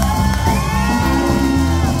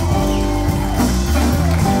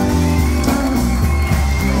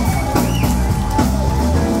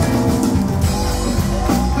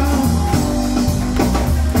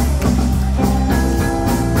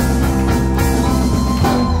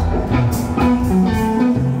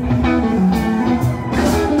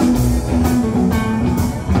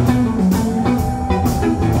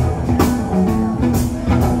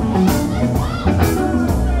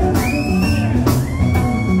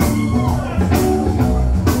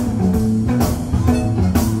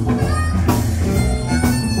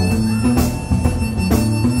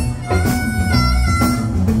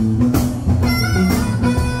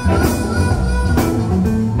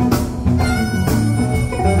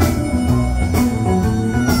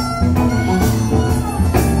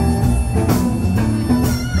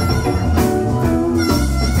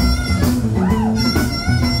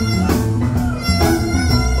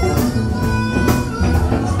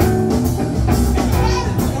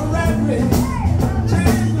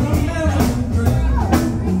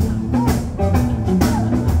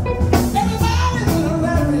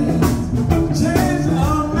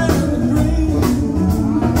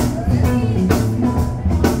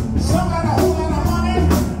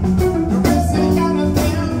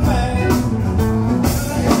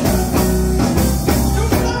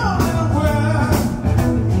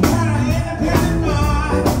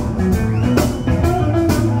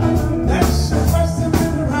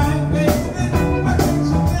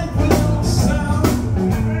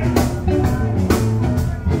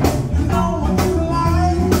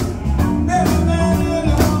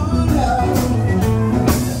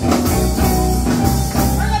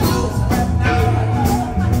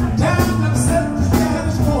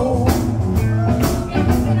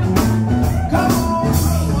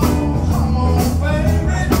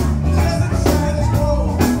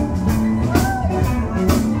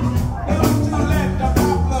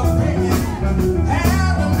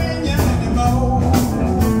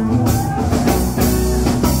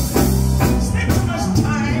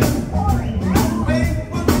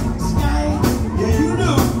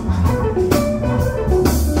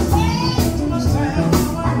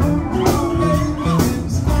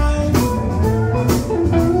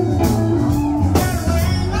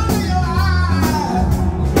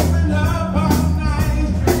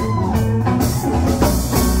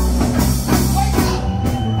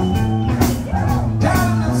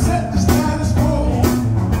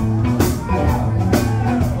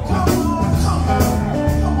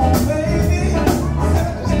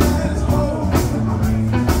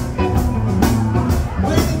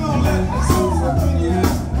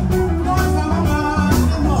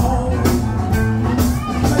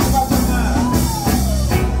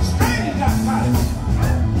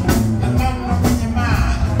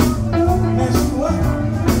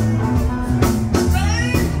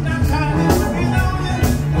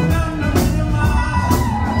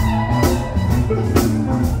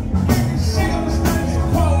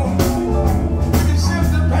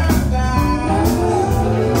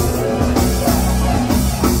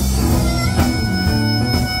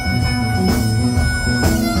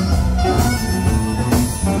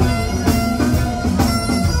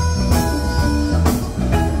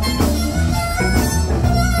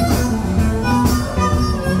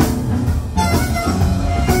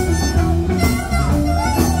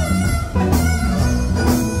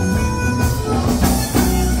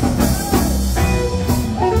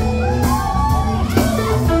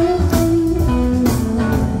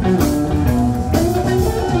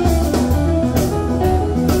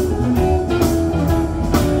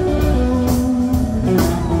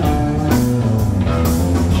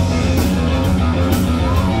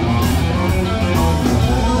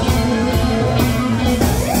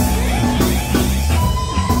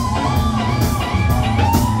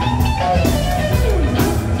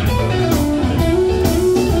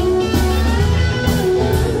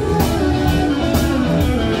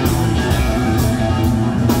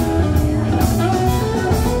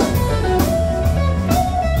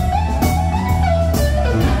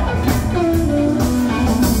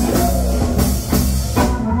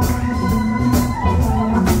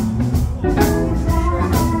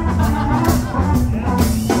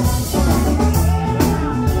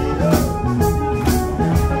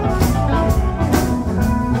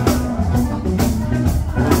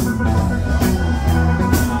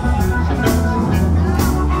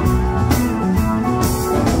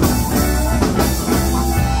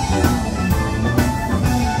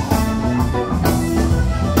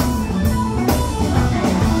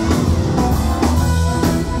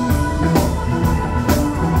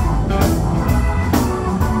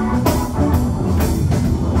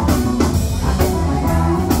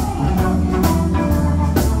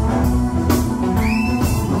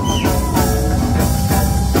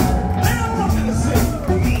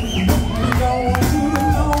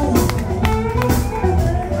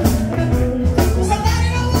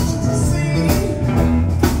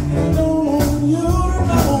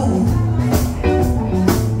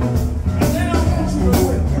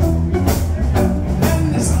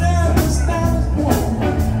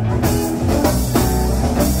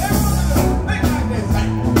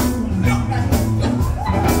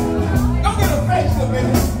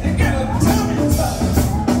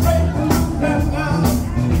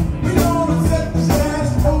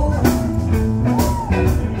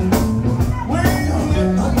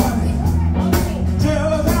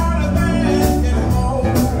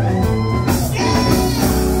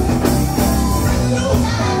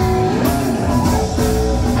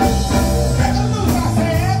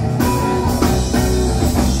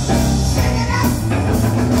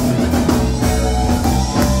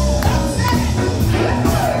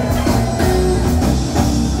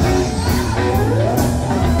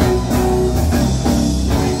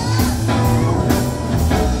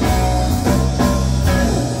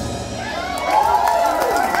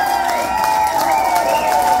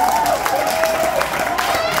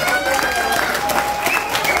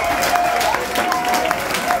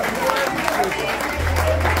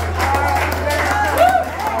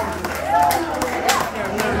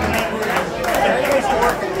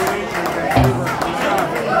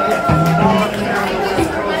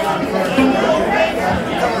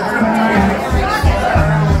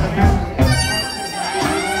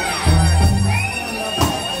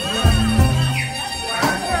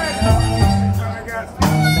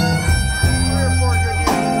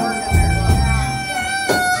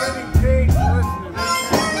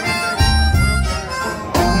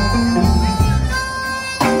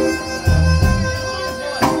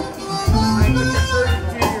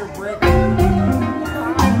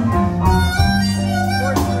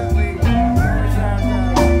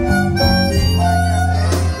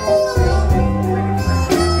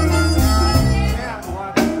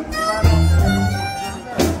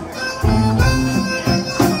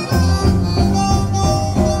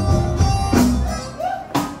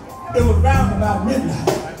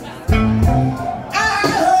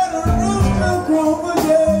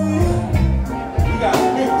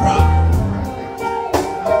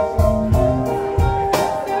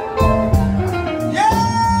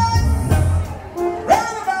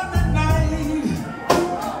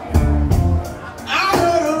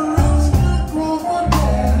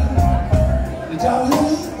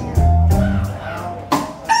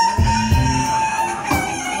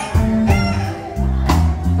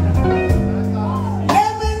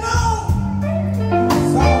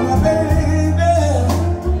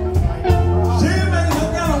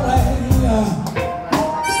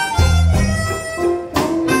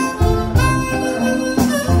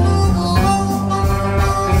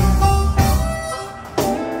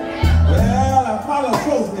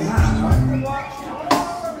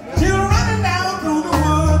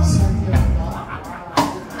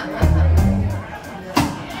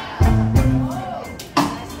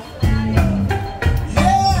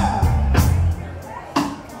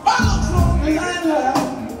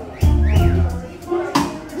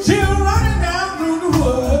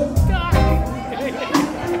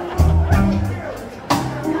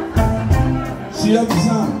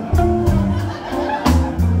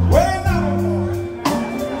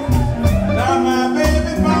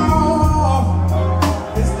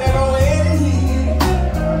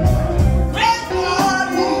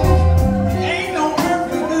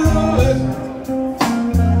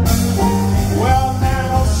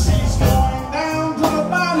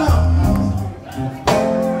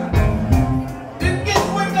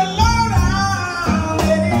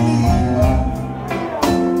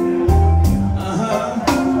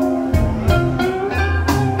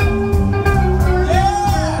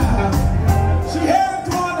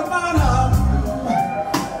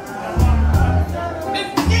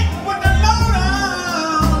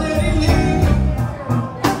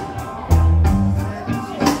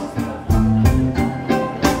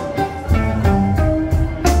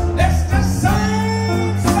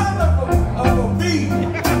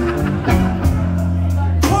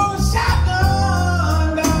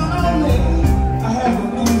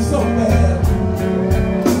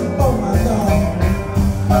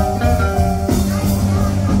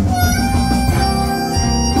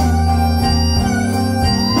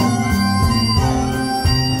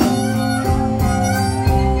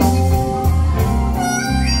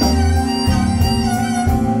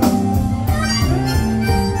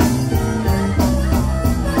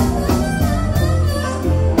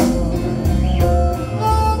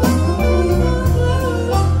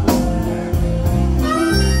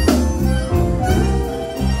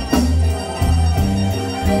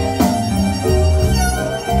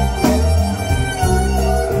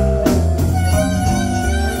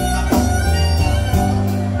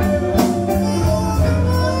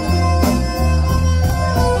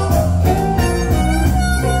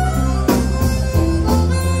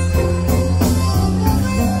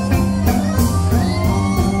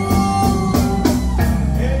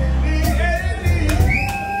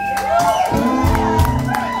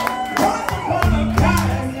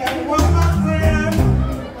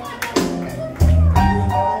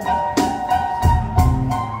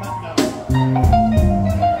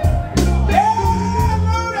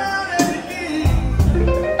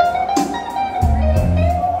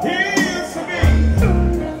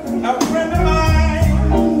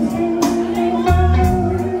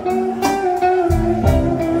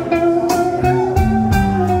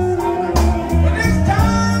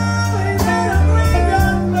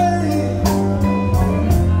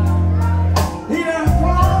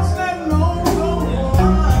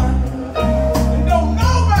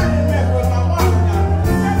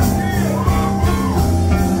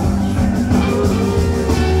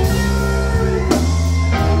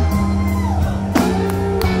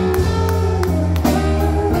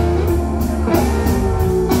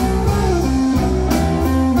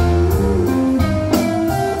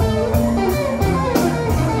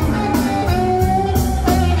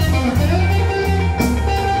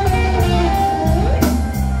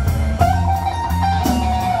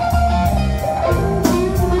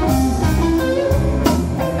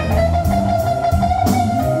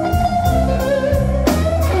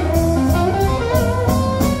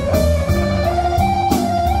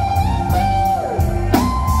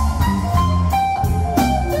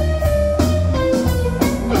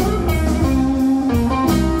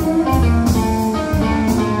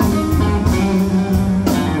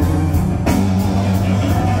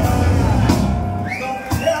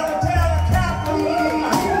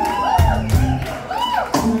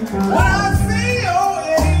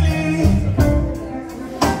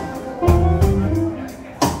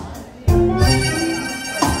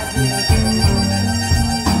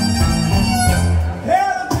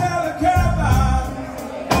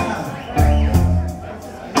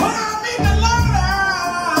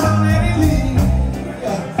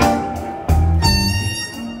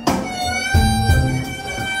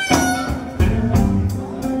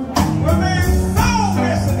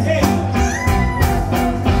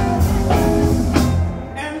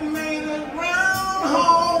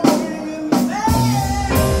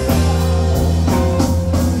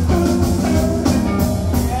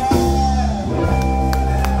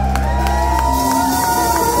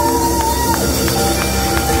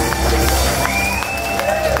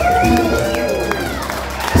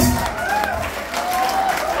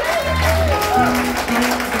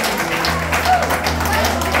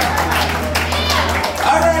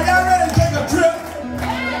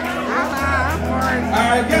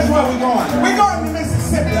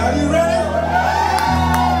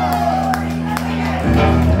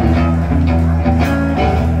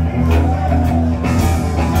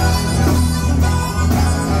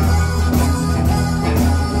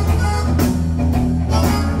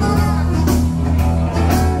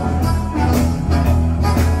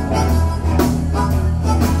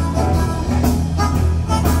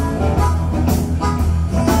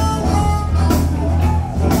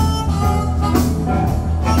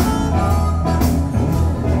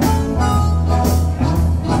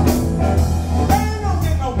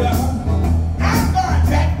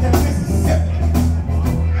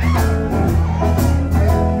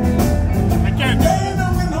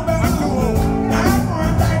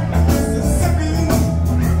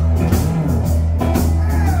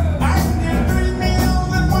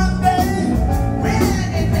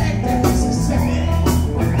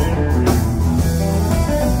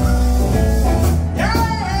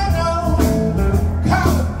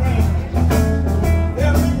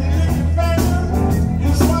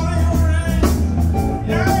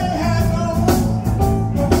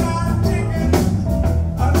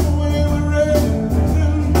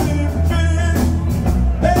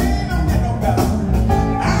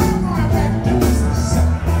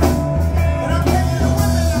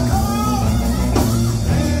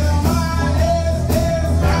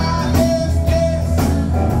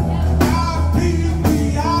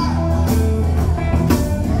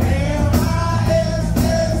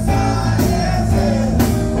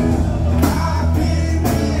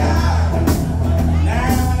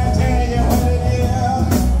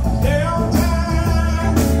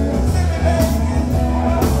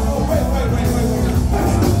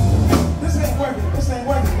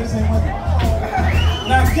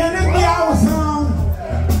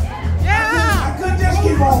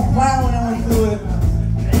 on plowing on through it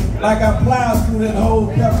like I plowed through that whole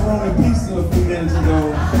pepperoni pizza a few minutes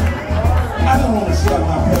ago. I don't want to share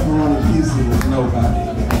my pepperoni pizza with nobody.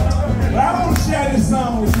 But I want to share this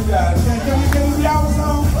song with you guys. Can we be our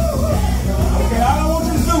song? Okay, all I want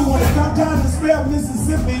you to do when it comes time to spell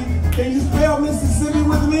Mississippi, can you spell Mississippi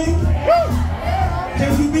with me?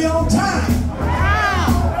 Can you be on time?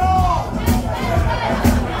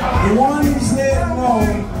 The one who said no,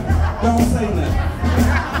 don't say nothing.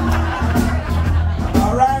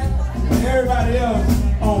 All right? Everybody else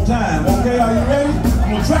on time, okay? Are you ready?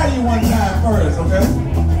 I'm going to try you one time first, okay?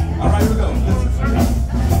 All right, here we go. Listen.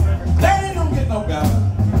 They ain't gonna get no better.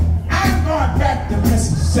 I'm going back to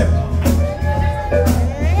Mississippi.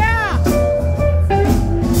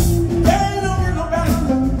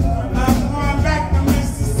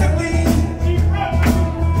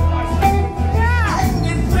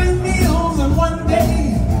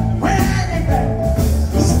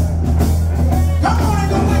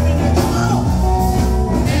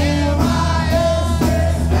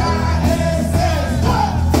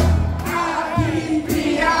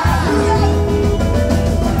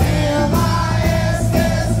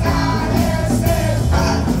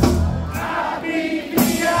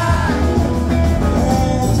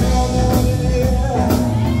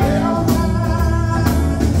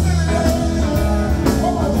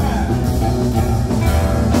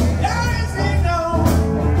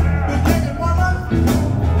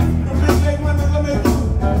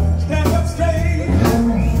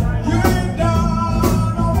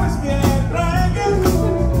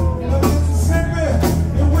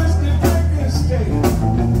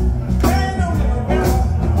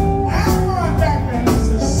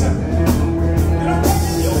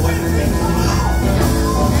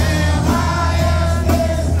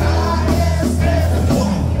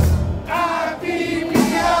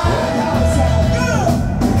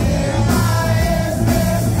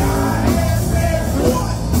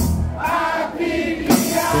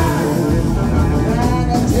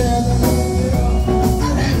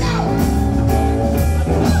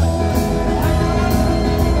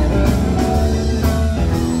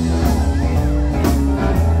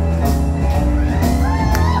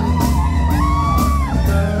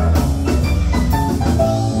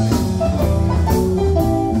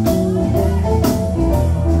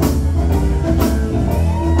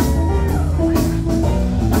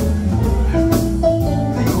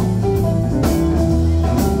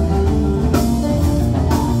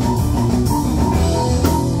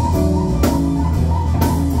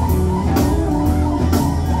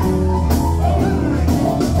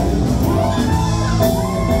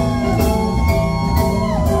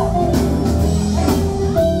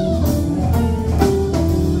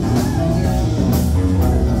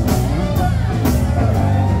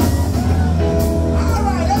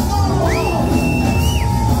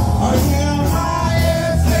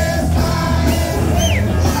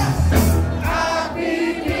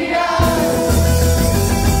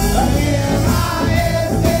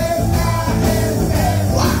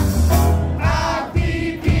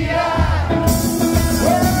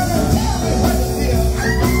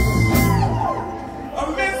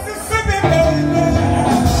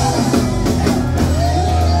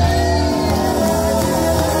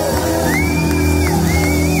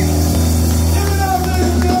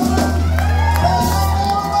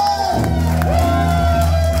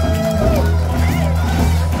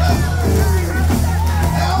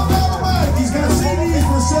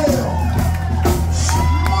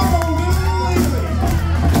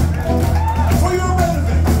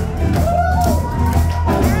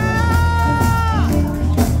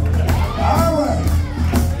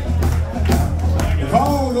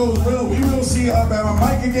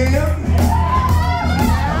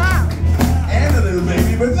 And a little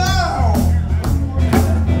baby, but now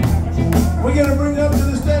we're gonna bring up to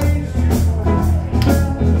the stage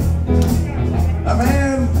a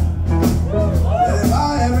man that if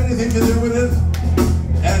I have anything to do with it,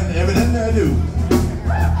 and evidently I do,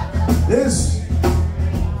 this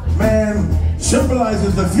man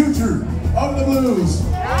symbolizes the future of the blues.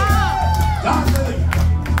 Don Billy,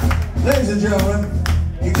 ladies and gentlemen.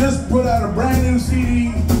 He just put out a brand new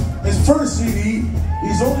CD, his first CD.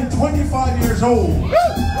 He's only 25 years old.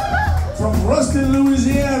 From Ruston,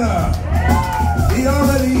 Louisiana. He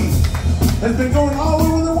already has been going all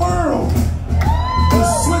over the world. To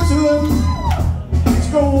Switzerland, he's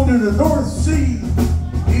going to the North Sea,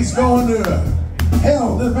 he's going to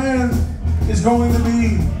hell. This man is going to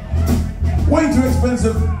be way too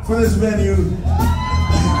expensive for this venue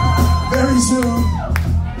very soon.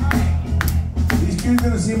 You're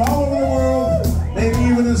going to see him all over the world, maybe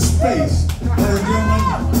even in space. and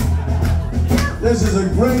gentlemen, this is a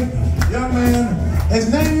great young man.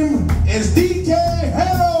 His name is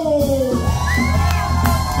D.K.Harrell.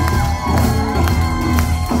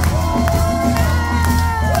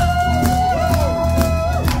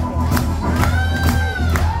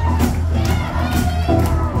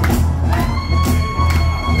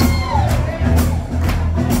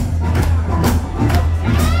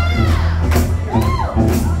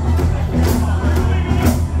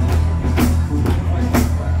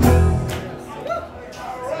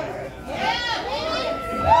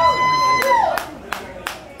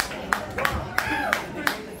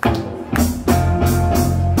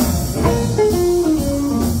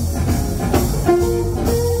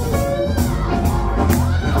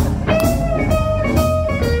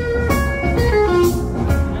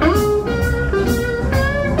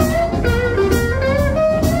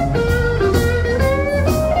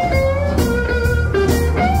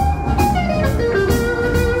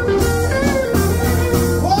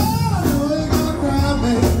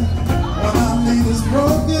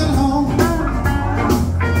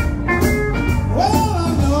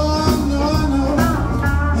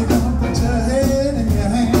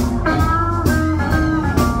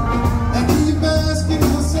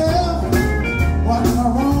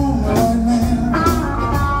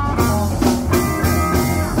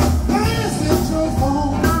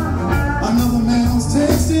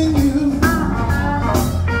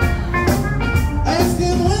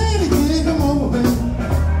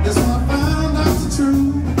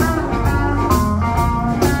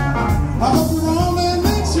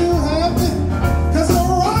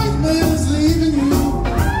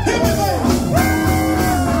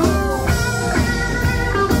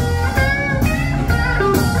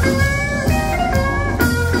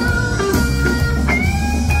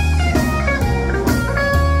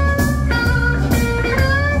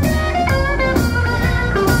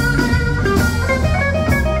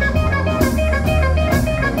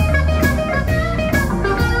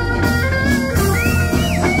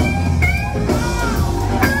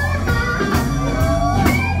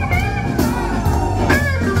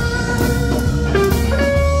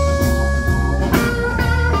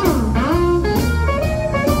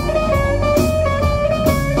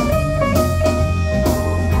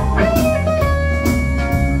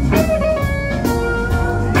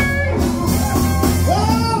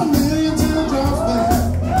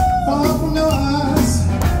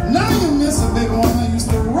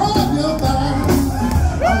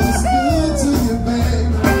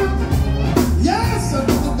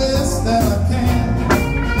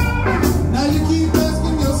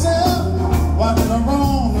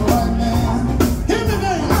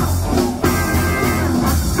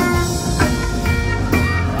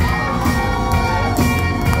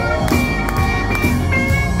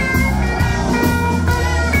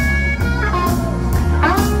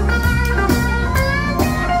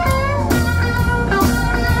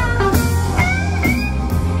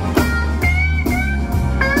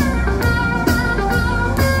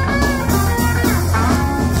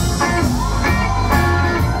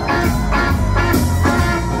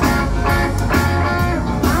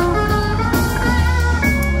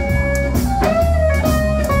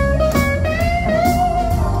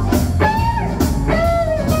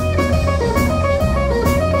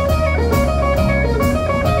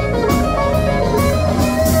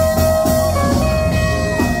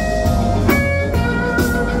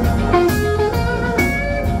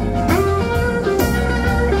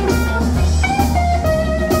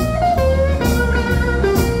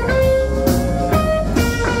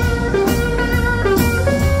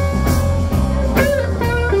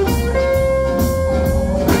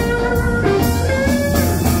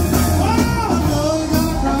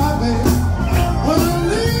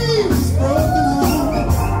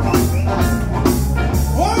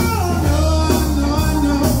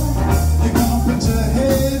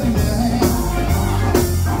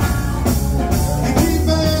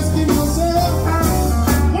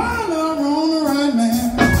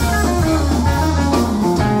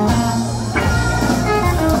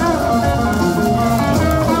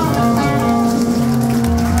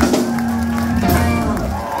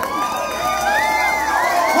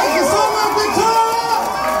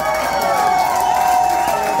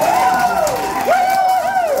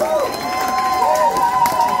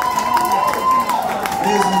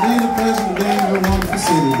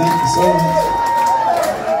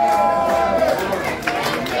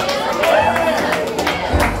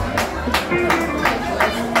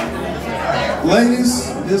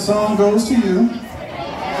 Ladies, this song goes to you.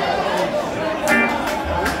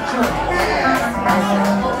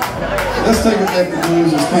 Let's take it back to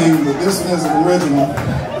Blues as King, but this one is an original.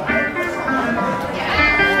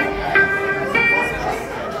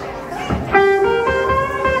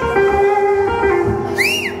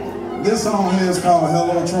 This song here is called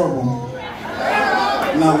Hello Trouble.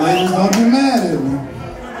 Now ladies, don't get mad at me,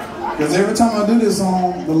 because every time I do this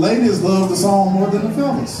song, the ladies love the song more than the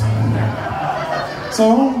fellas.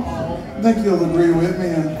 So I think you'll agree with me,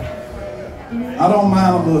 and I don't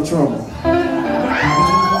mind a little trouble.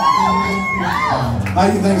 How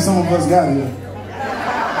you think some of us got here?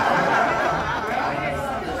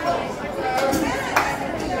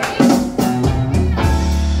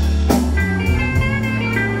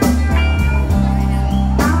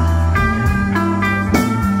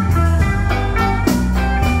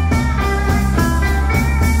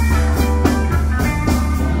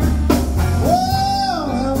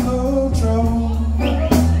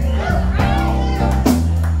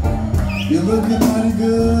 You're looking mighty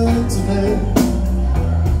good today.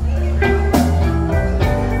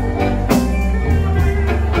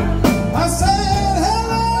 I said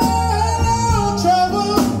hello, hello,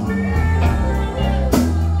 trouble.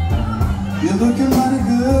 You're looking mighty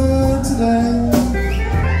good today.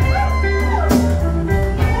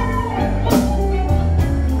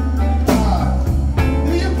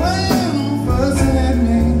 Do you plan on fussing at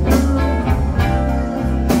me?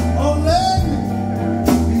 Oh, let me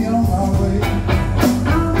be on my way.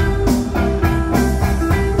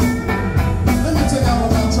 Let me tell y'all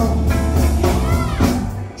about trouble.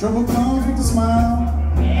 Trouble comes with a smile,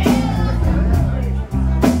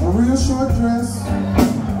 a real short dress.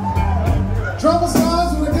 Trouble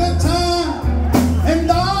starts with a good time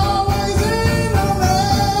and always in a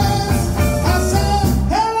mess. I said,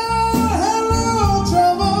 hello, hello,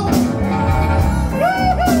 trouble.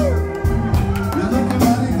 You're looking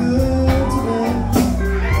mighty good today.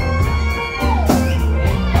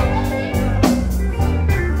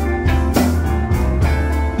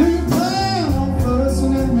 Do you plan on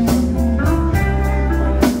fussing at me?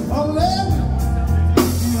 Or let me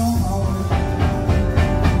be on my way?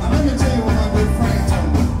 Now let me tell you what my good friend told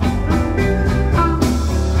me.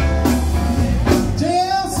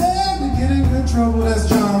 JL said to get in good trouble, that's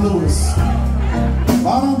John Lewis.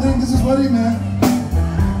 But I don't think this is what he meant.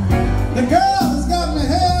 The girl has got me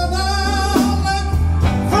held down like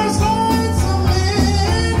first lights on me.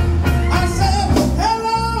 I said,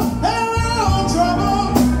 hello, hello, trouble.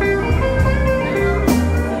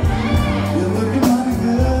 You're looking mighty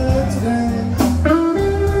good today.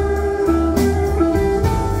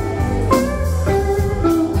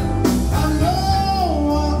 I know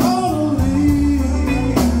I ought to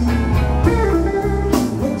leave,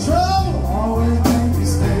 but trouble always makes me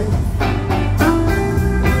stay.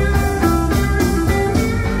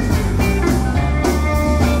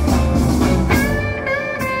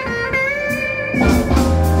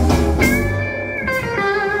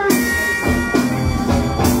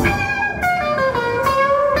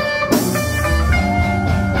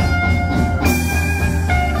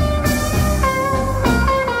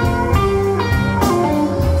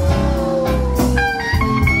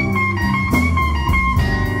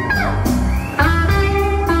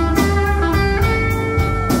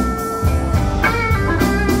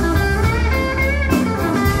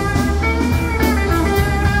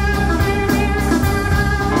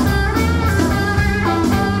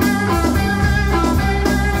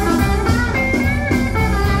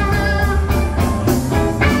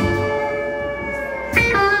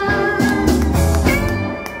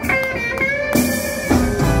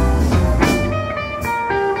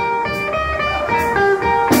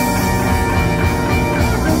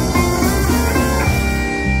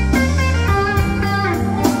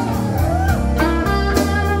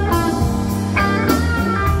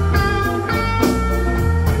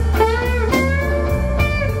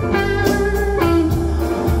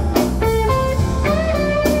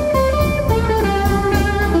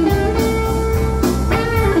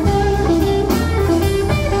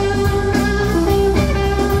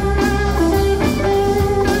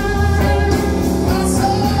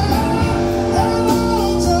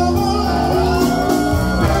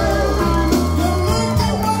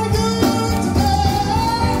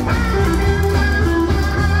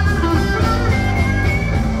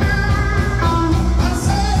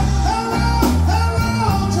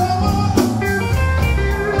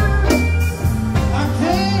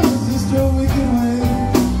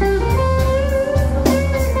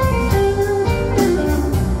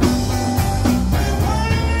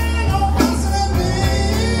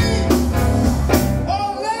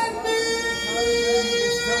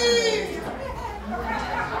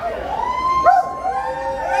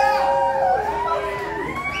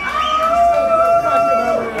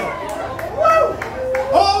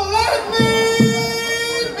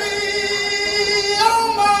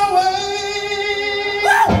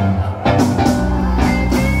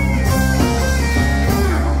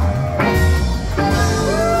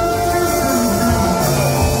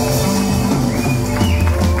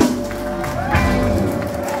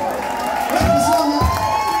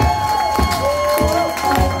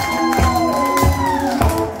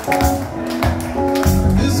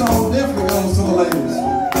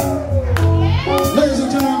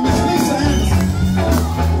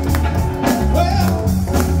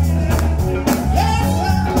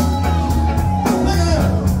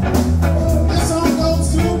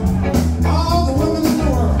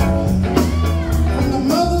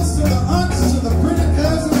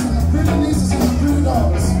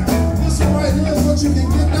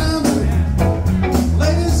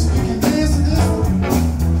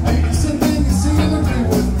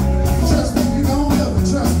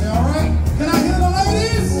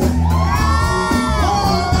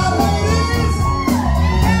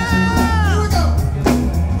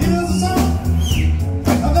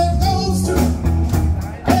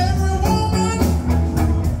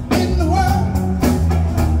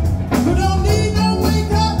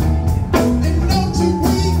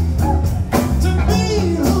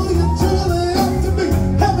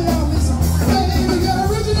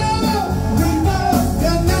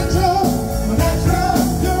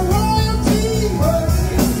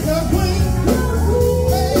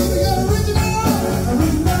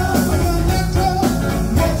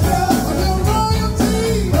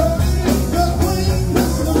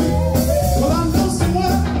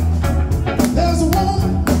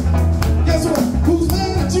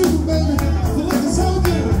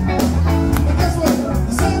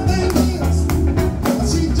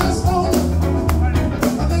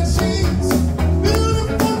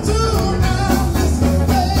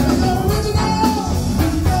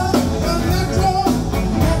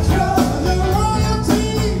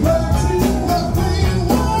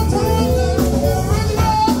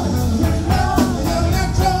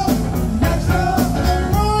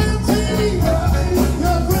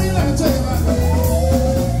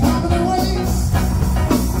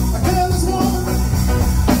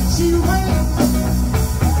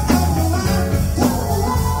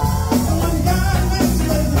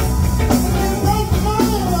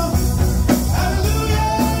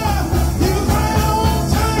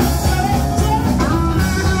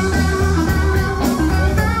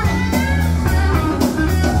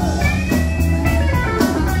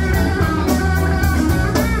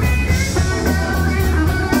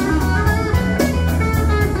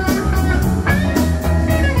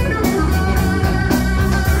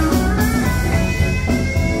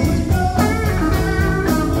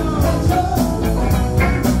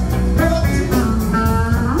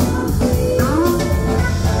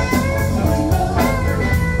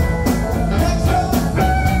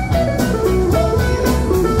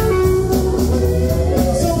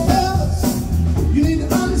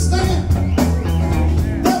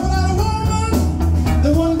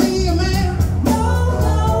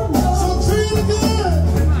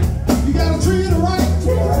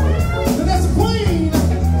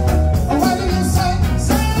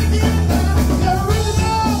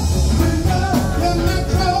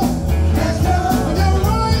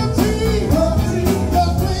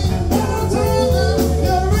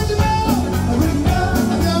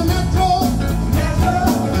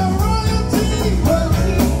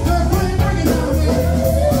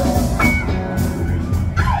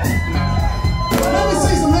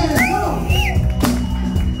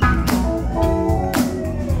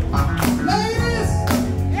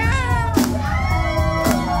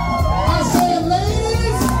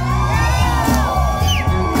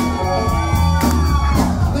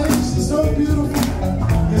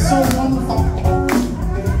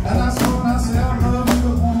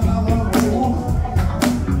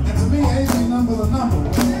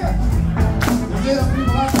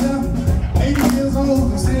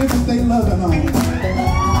 think they loving on me.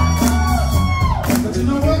 But you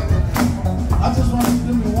know what? I just want you to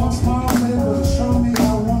do me one small favor to show me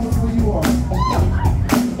how wonderful you are.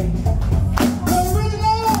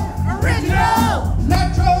 Original,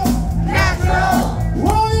 natural,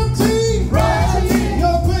 royalty,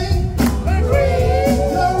 your queen,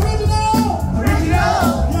 you're original,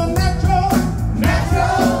 you're natural,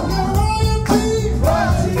 you're royalty,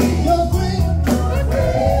 your queen,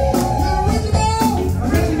 you're original,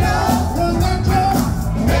 you're natural,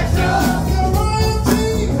 you're royalty,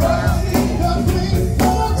 your queen, you're original,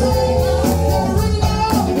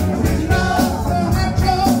 you're natural,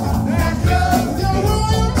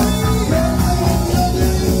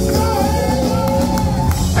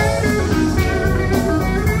 you're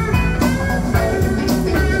royalty.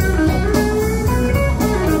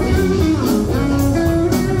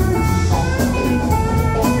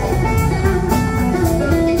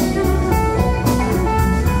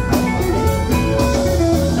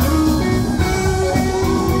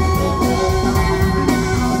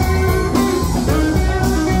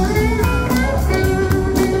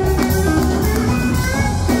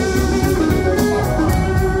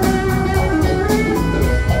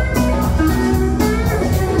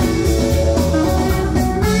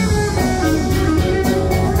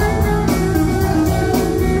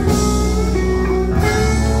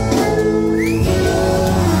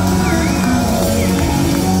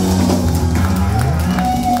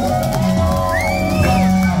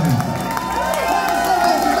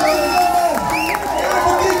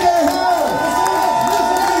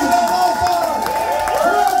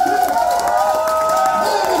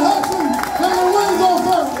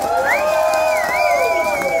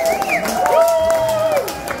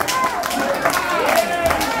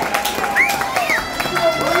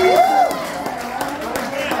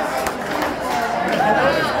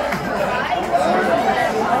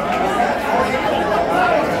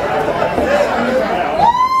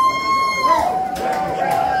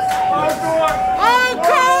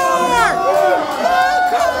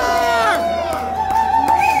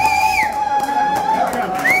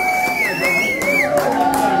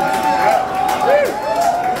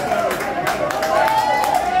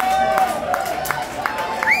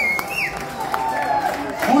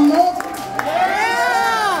 One more?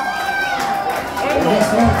 Well, guess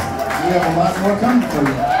what? We have a lot more coming for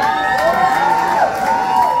you.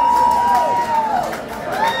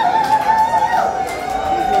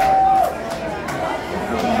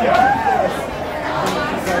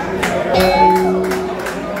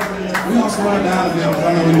 We gonna slow it down a bit because I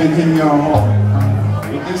know we've been hitting y'all hard.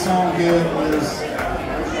 But this song here is a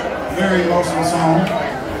very emotional song.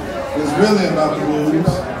 It's really about the blues.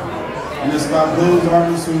 And it's about blues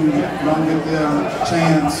artists who don't get their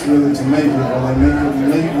chance really to make it, or they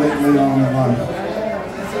make it late on in life.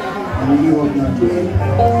 And we do hope you enjoy it.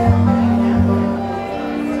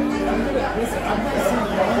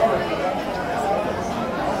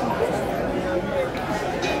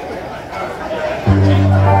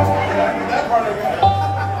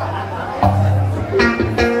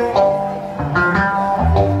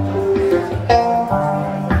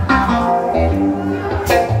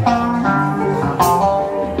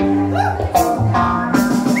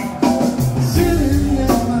 Sitting at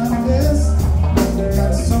my desk,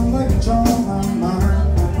 got so much on my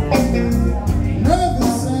mind.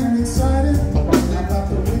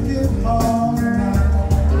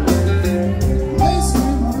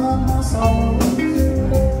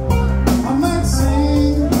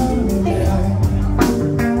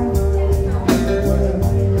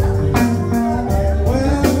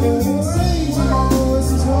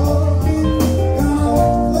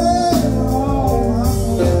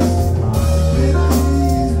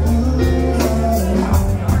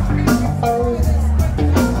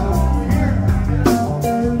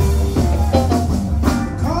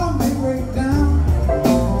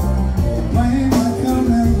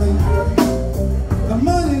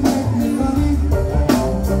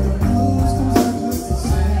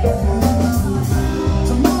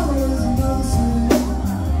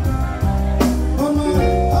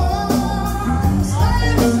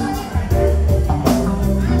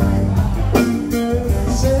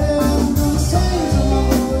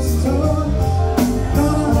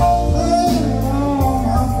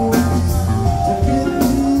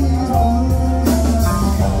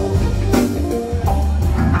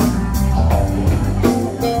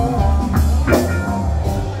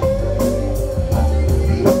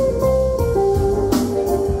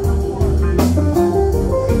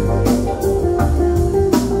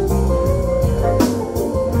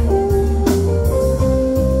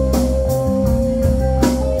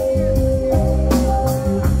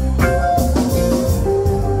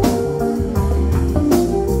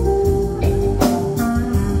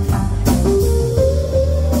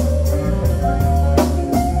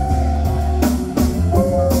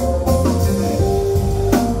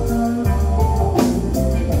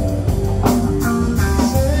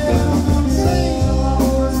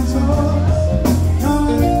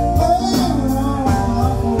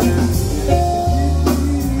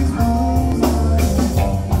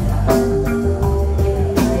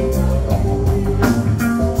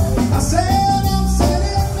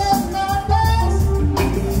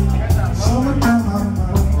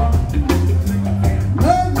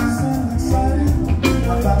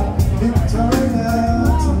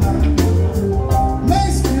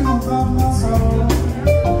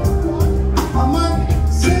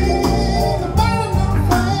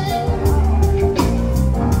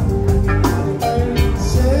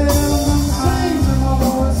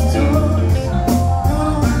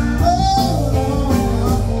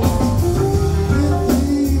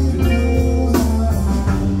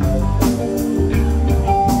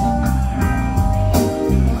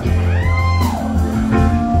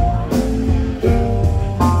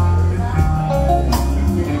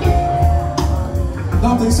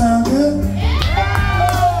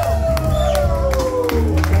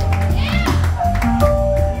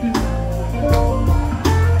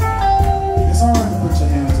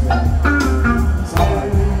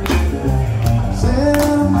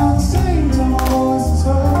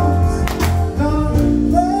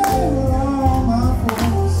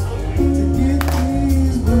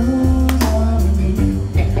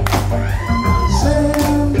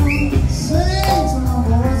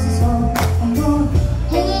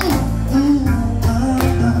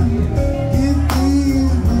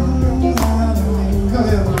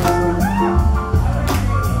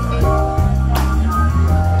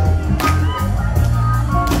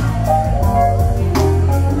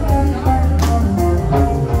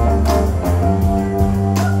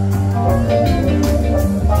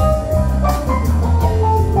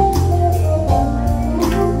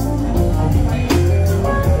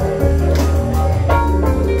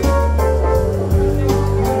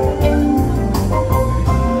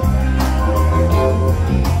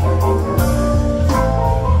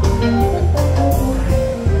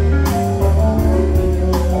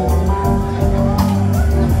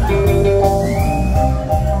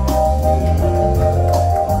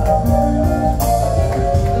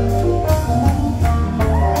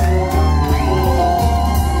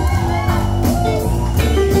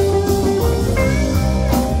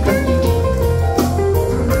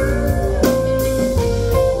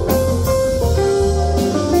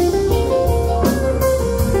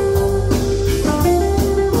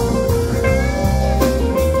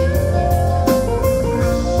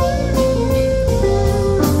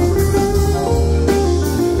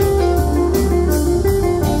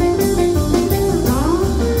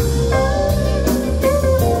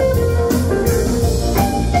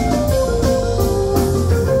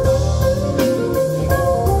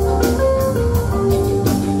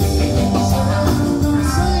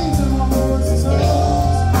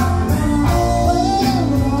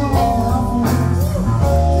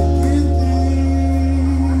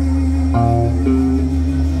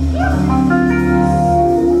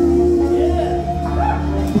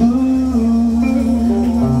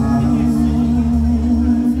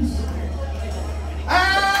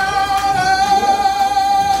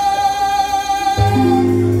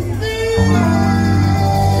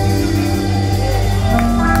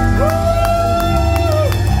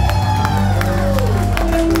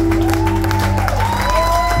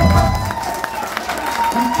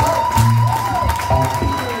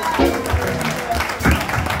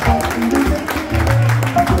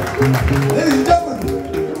 Ladies and gentlemen,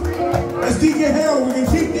 that's D.K.Harrell. We can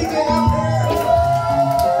keep D.K. up here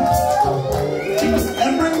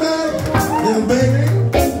and bring back Little Baby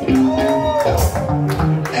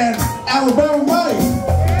and Alabama White.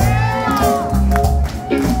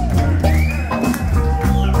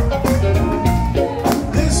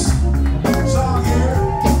 This song here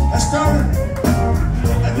has started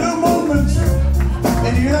a new movement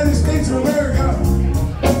in the United States of America.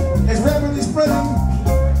 It's rapidly spreading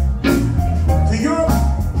to Europe,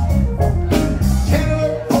 Canada,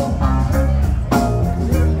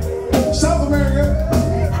 South America,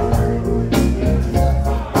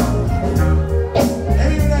 and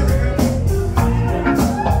even Africa.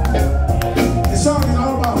 This song is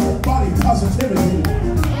all about body positivity.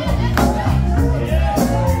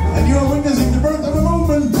 And you are witnessing the birth of a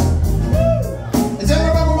movement. It's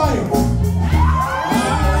Alabama White.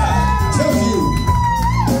 Tells you.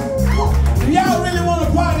 Do y'all really want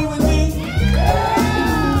to party with me?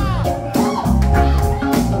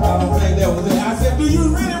 I don't think that was it. I said, do you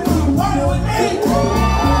really want to party with me?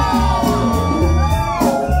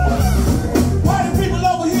 Party people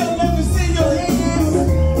over here, let me see your hands.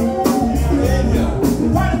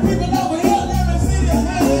 Party people over here, let me see your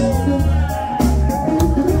hands.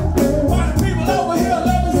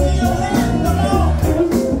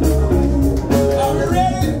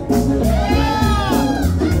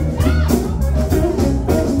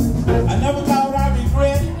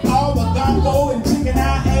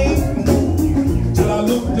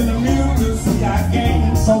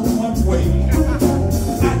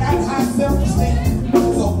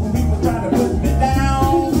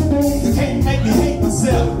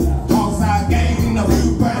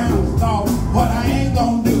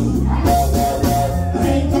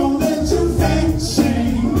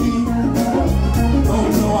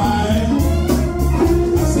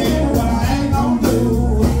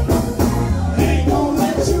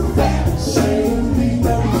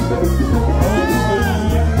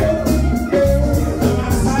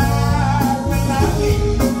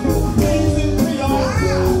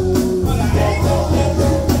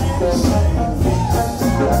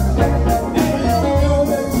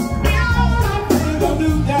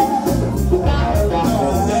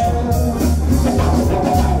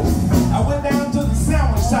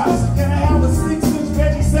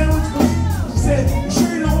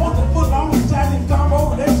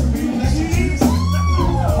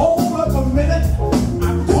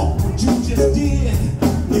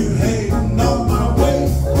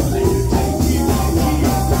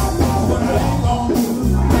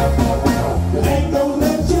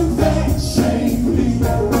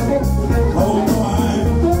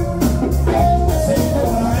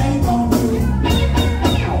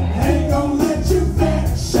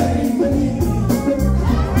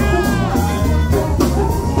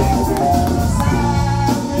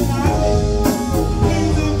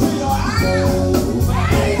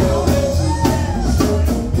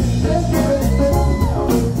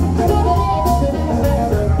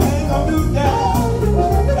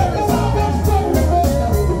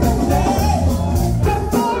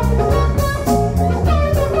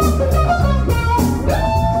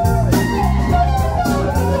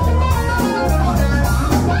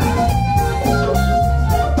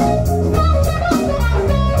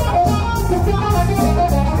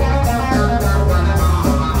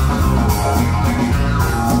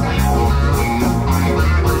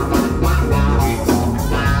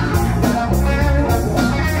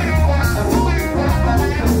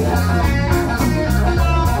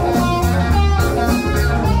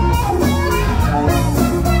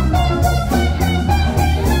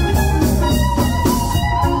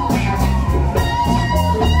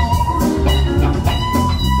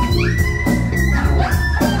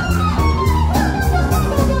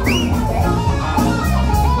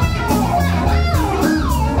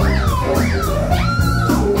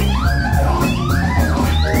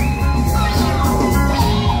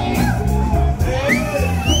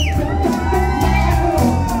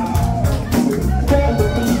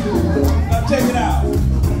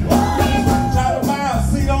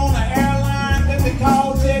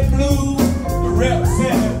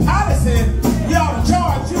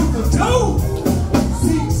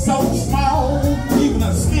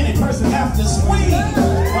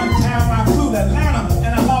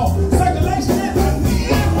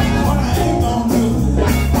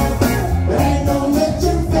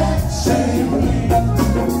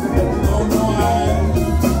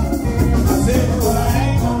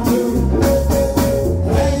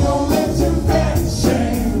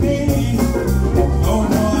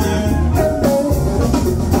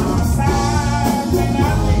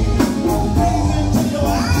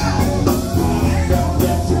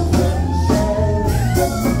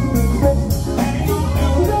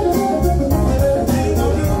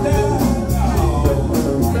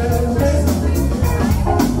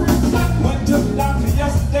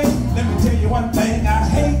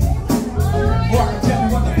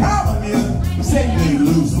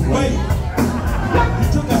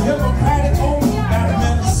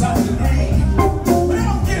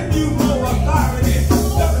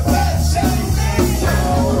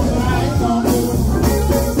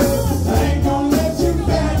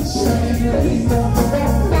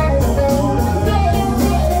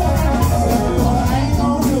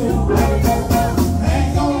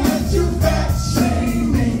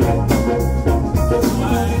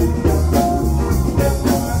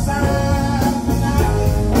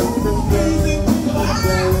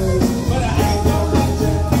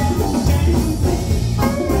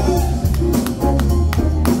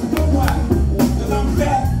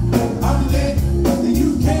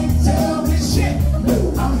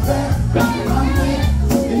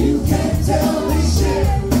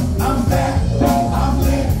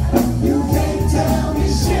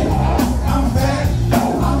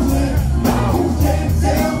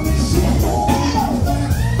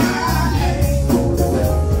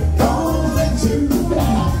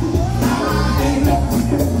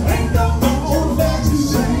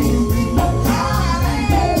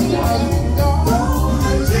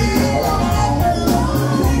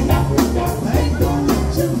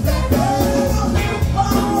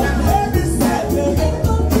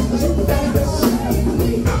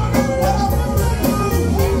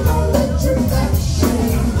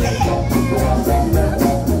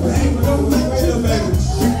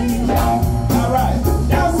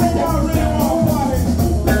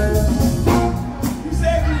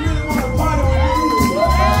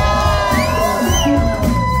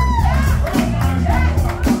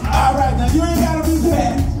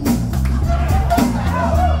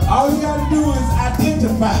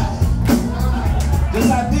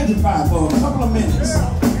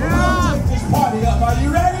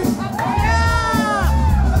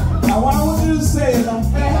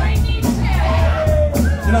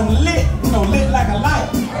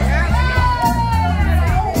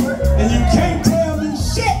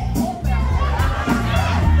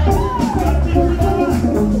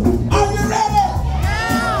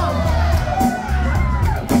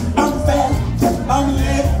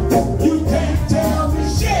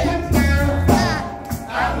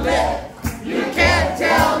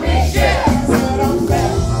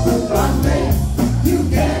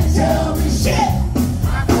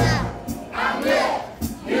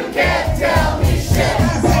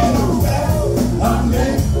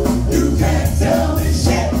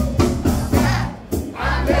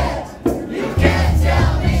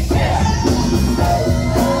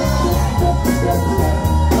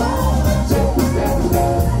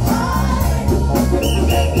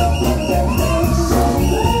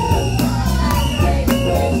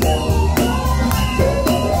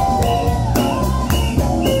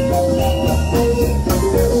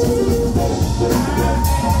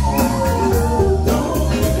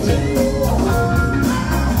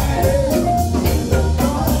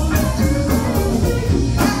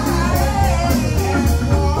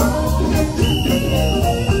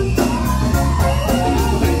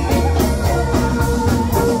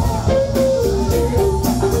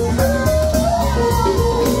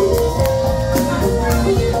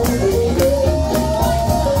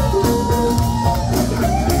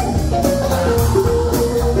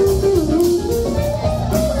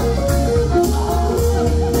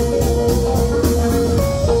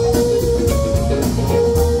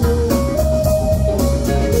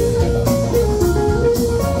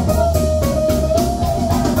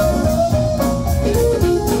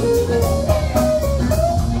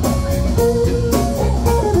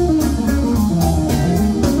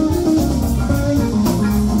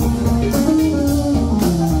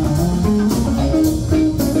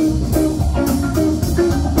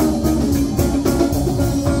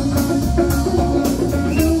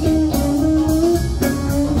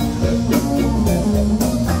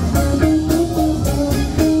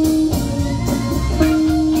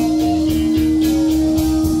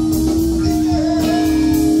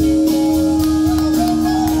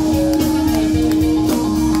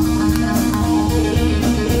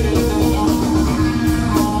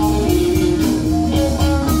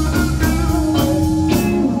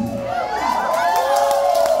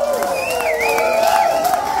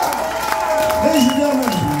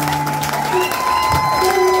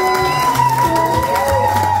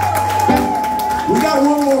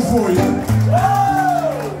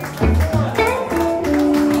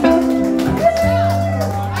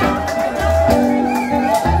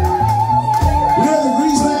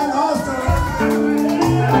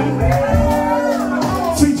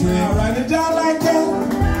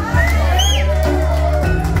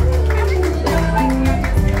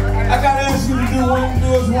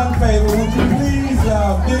 favor, would you please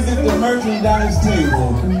visit the merchandise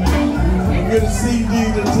table and get a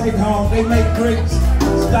CD to take home? They make great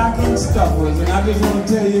stocking stuffers, and I just want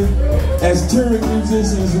to tell you, as touring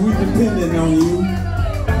musicians, we depending on you.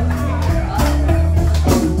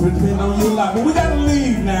 We depend on you a lot, but we gotta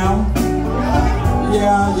leave now.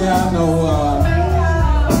 Yeah, I know.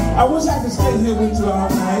 I wish I could stay here with you all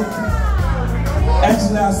night.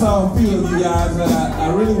 Actually, I saw a few of you guys that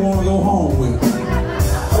I really want to go home with.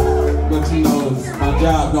 But you know, my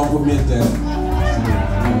job don't permit that.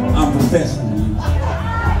 I'm professional.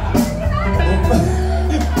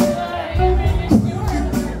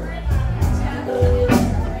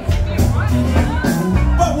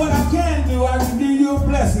 But what I can do, I can give you a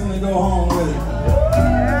blessing to go home with it.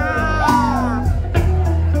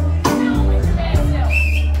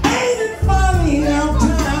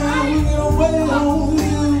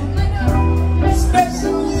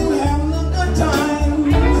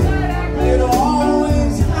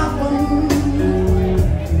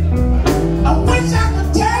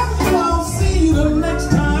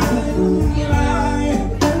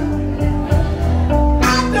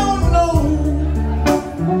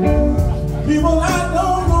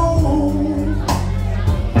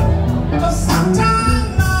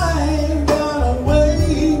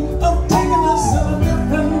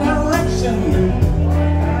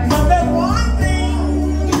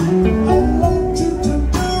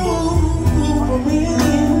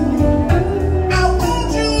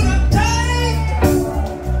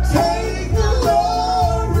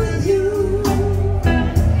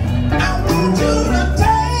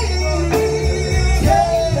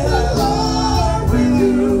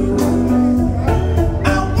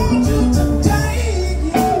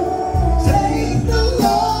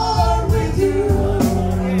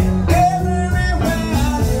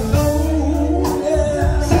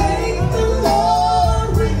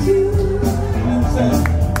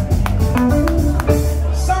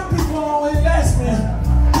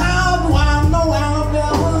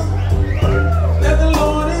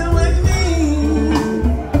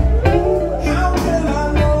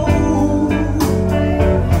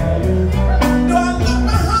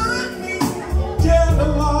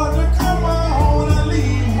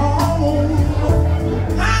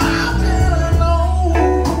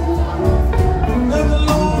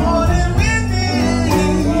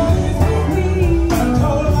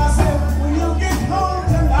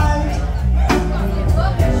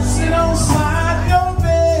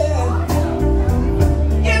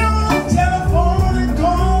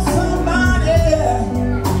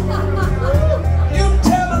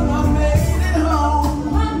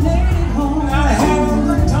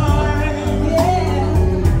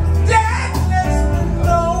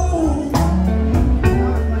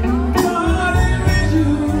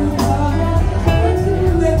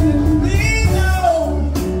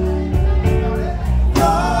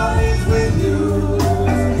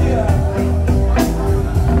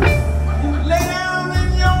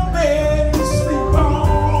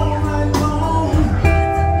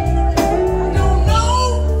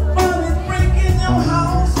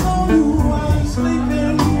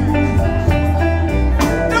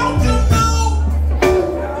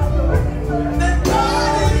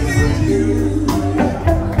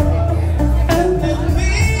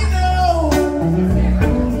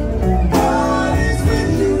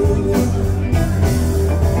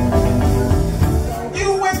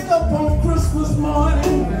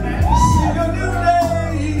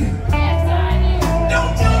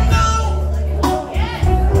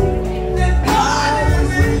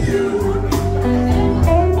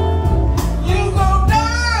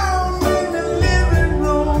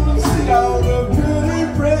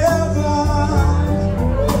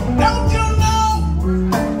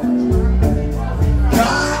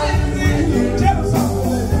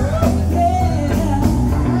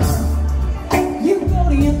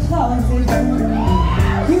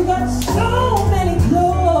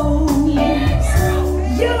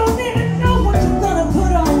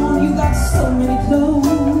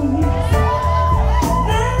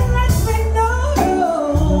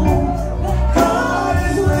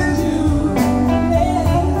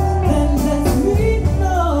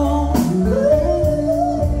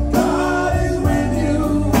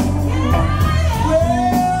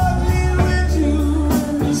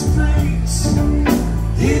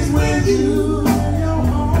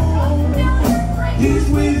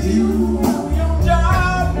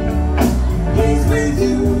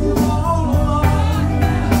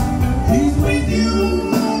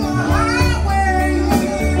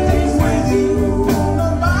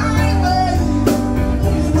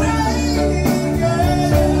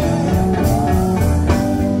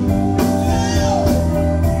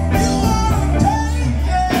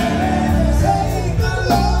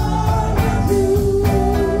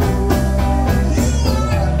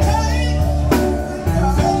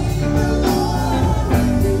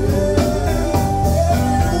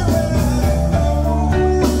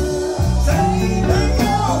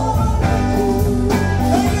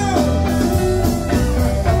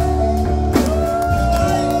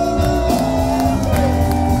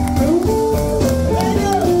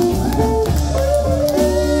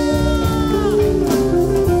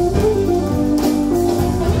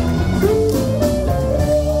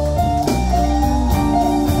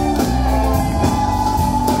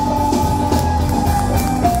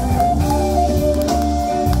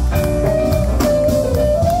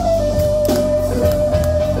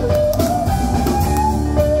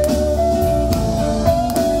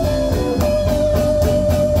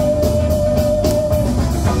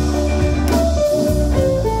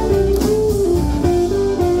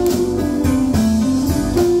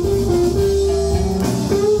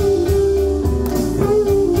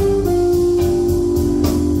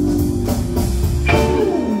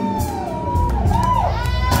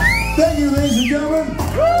 Thank you, ladies and gentlemen.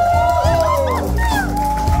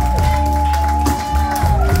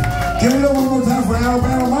 Give it up one more time for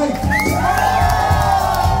Alabama Mike.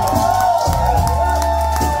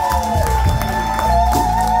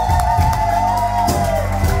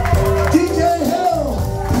 D.K.Harrell.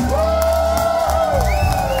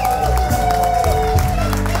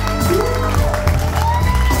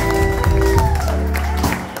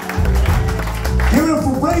 Give it up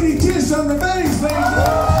for Brady Kiss on the bass.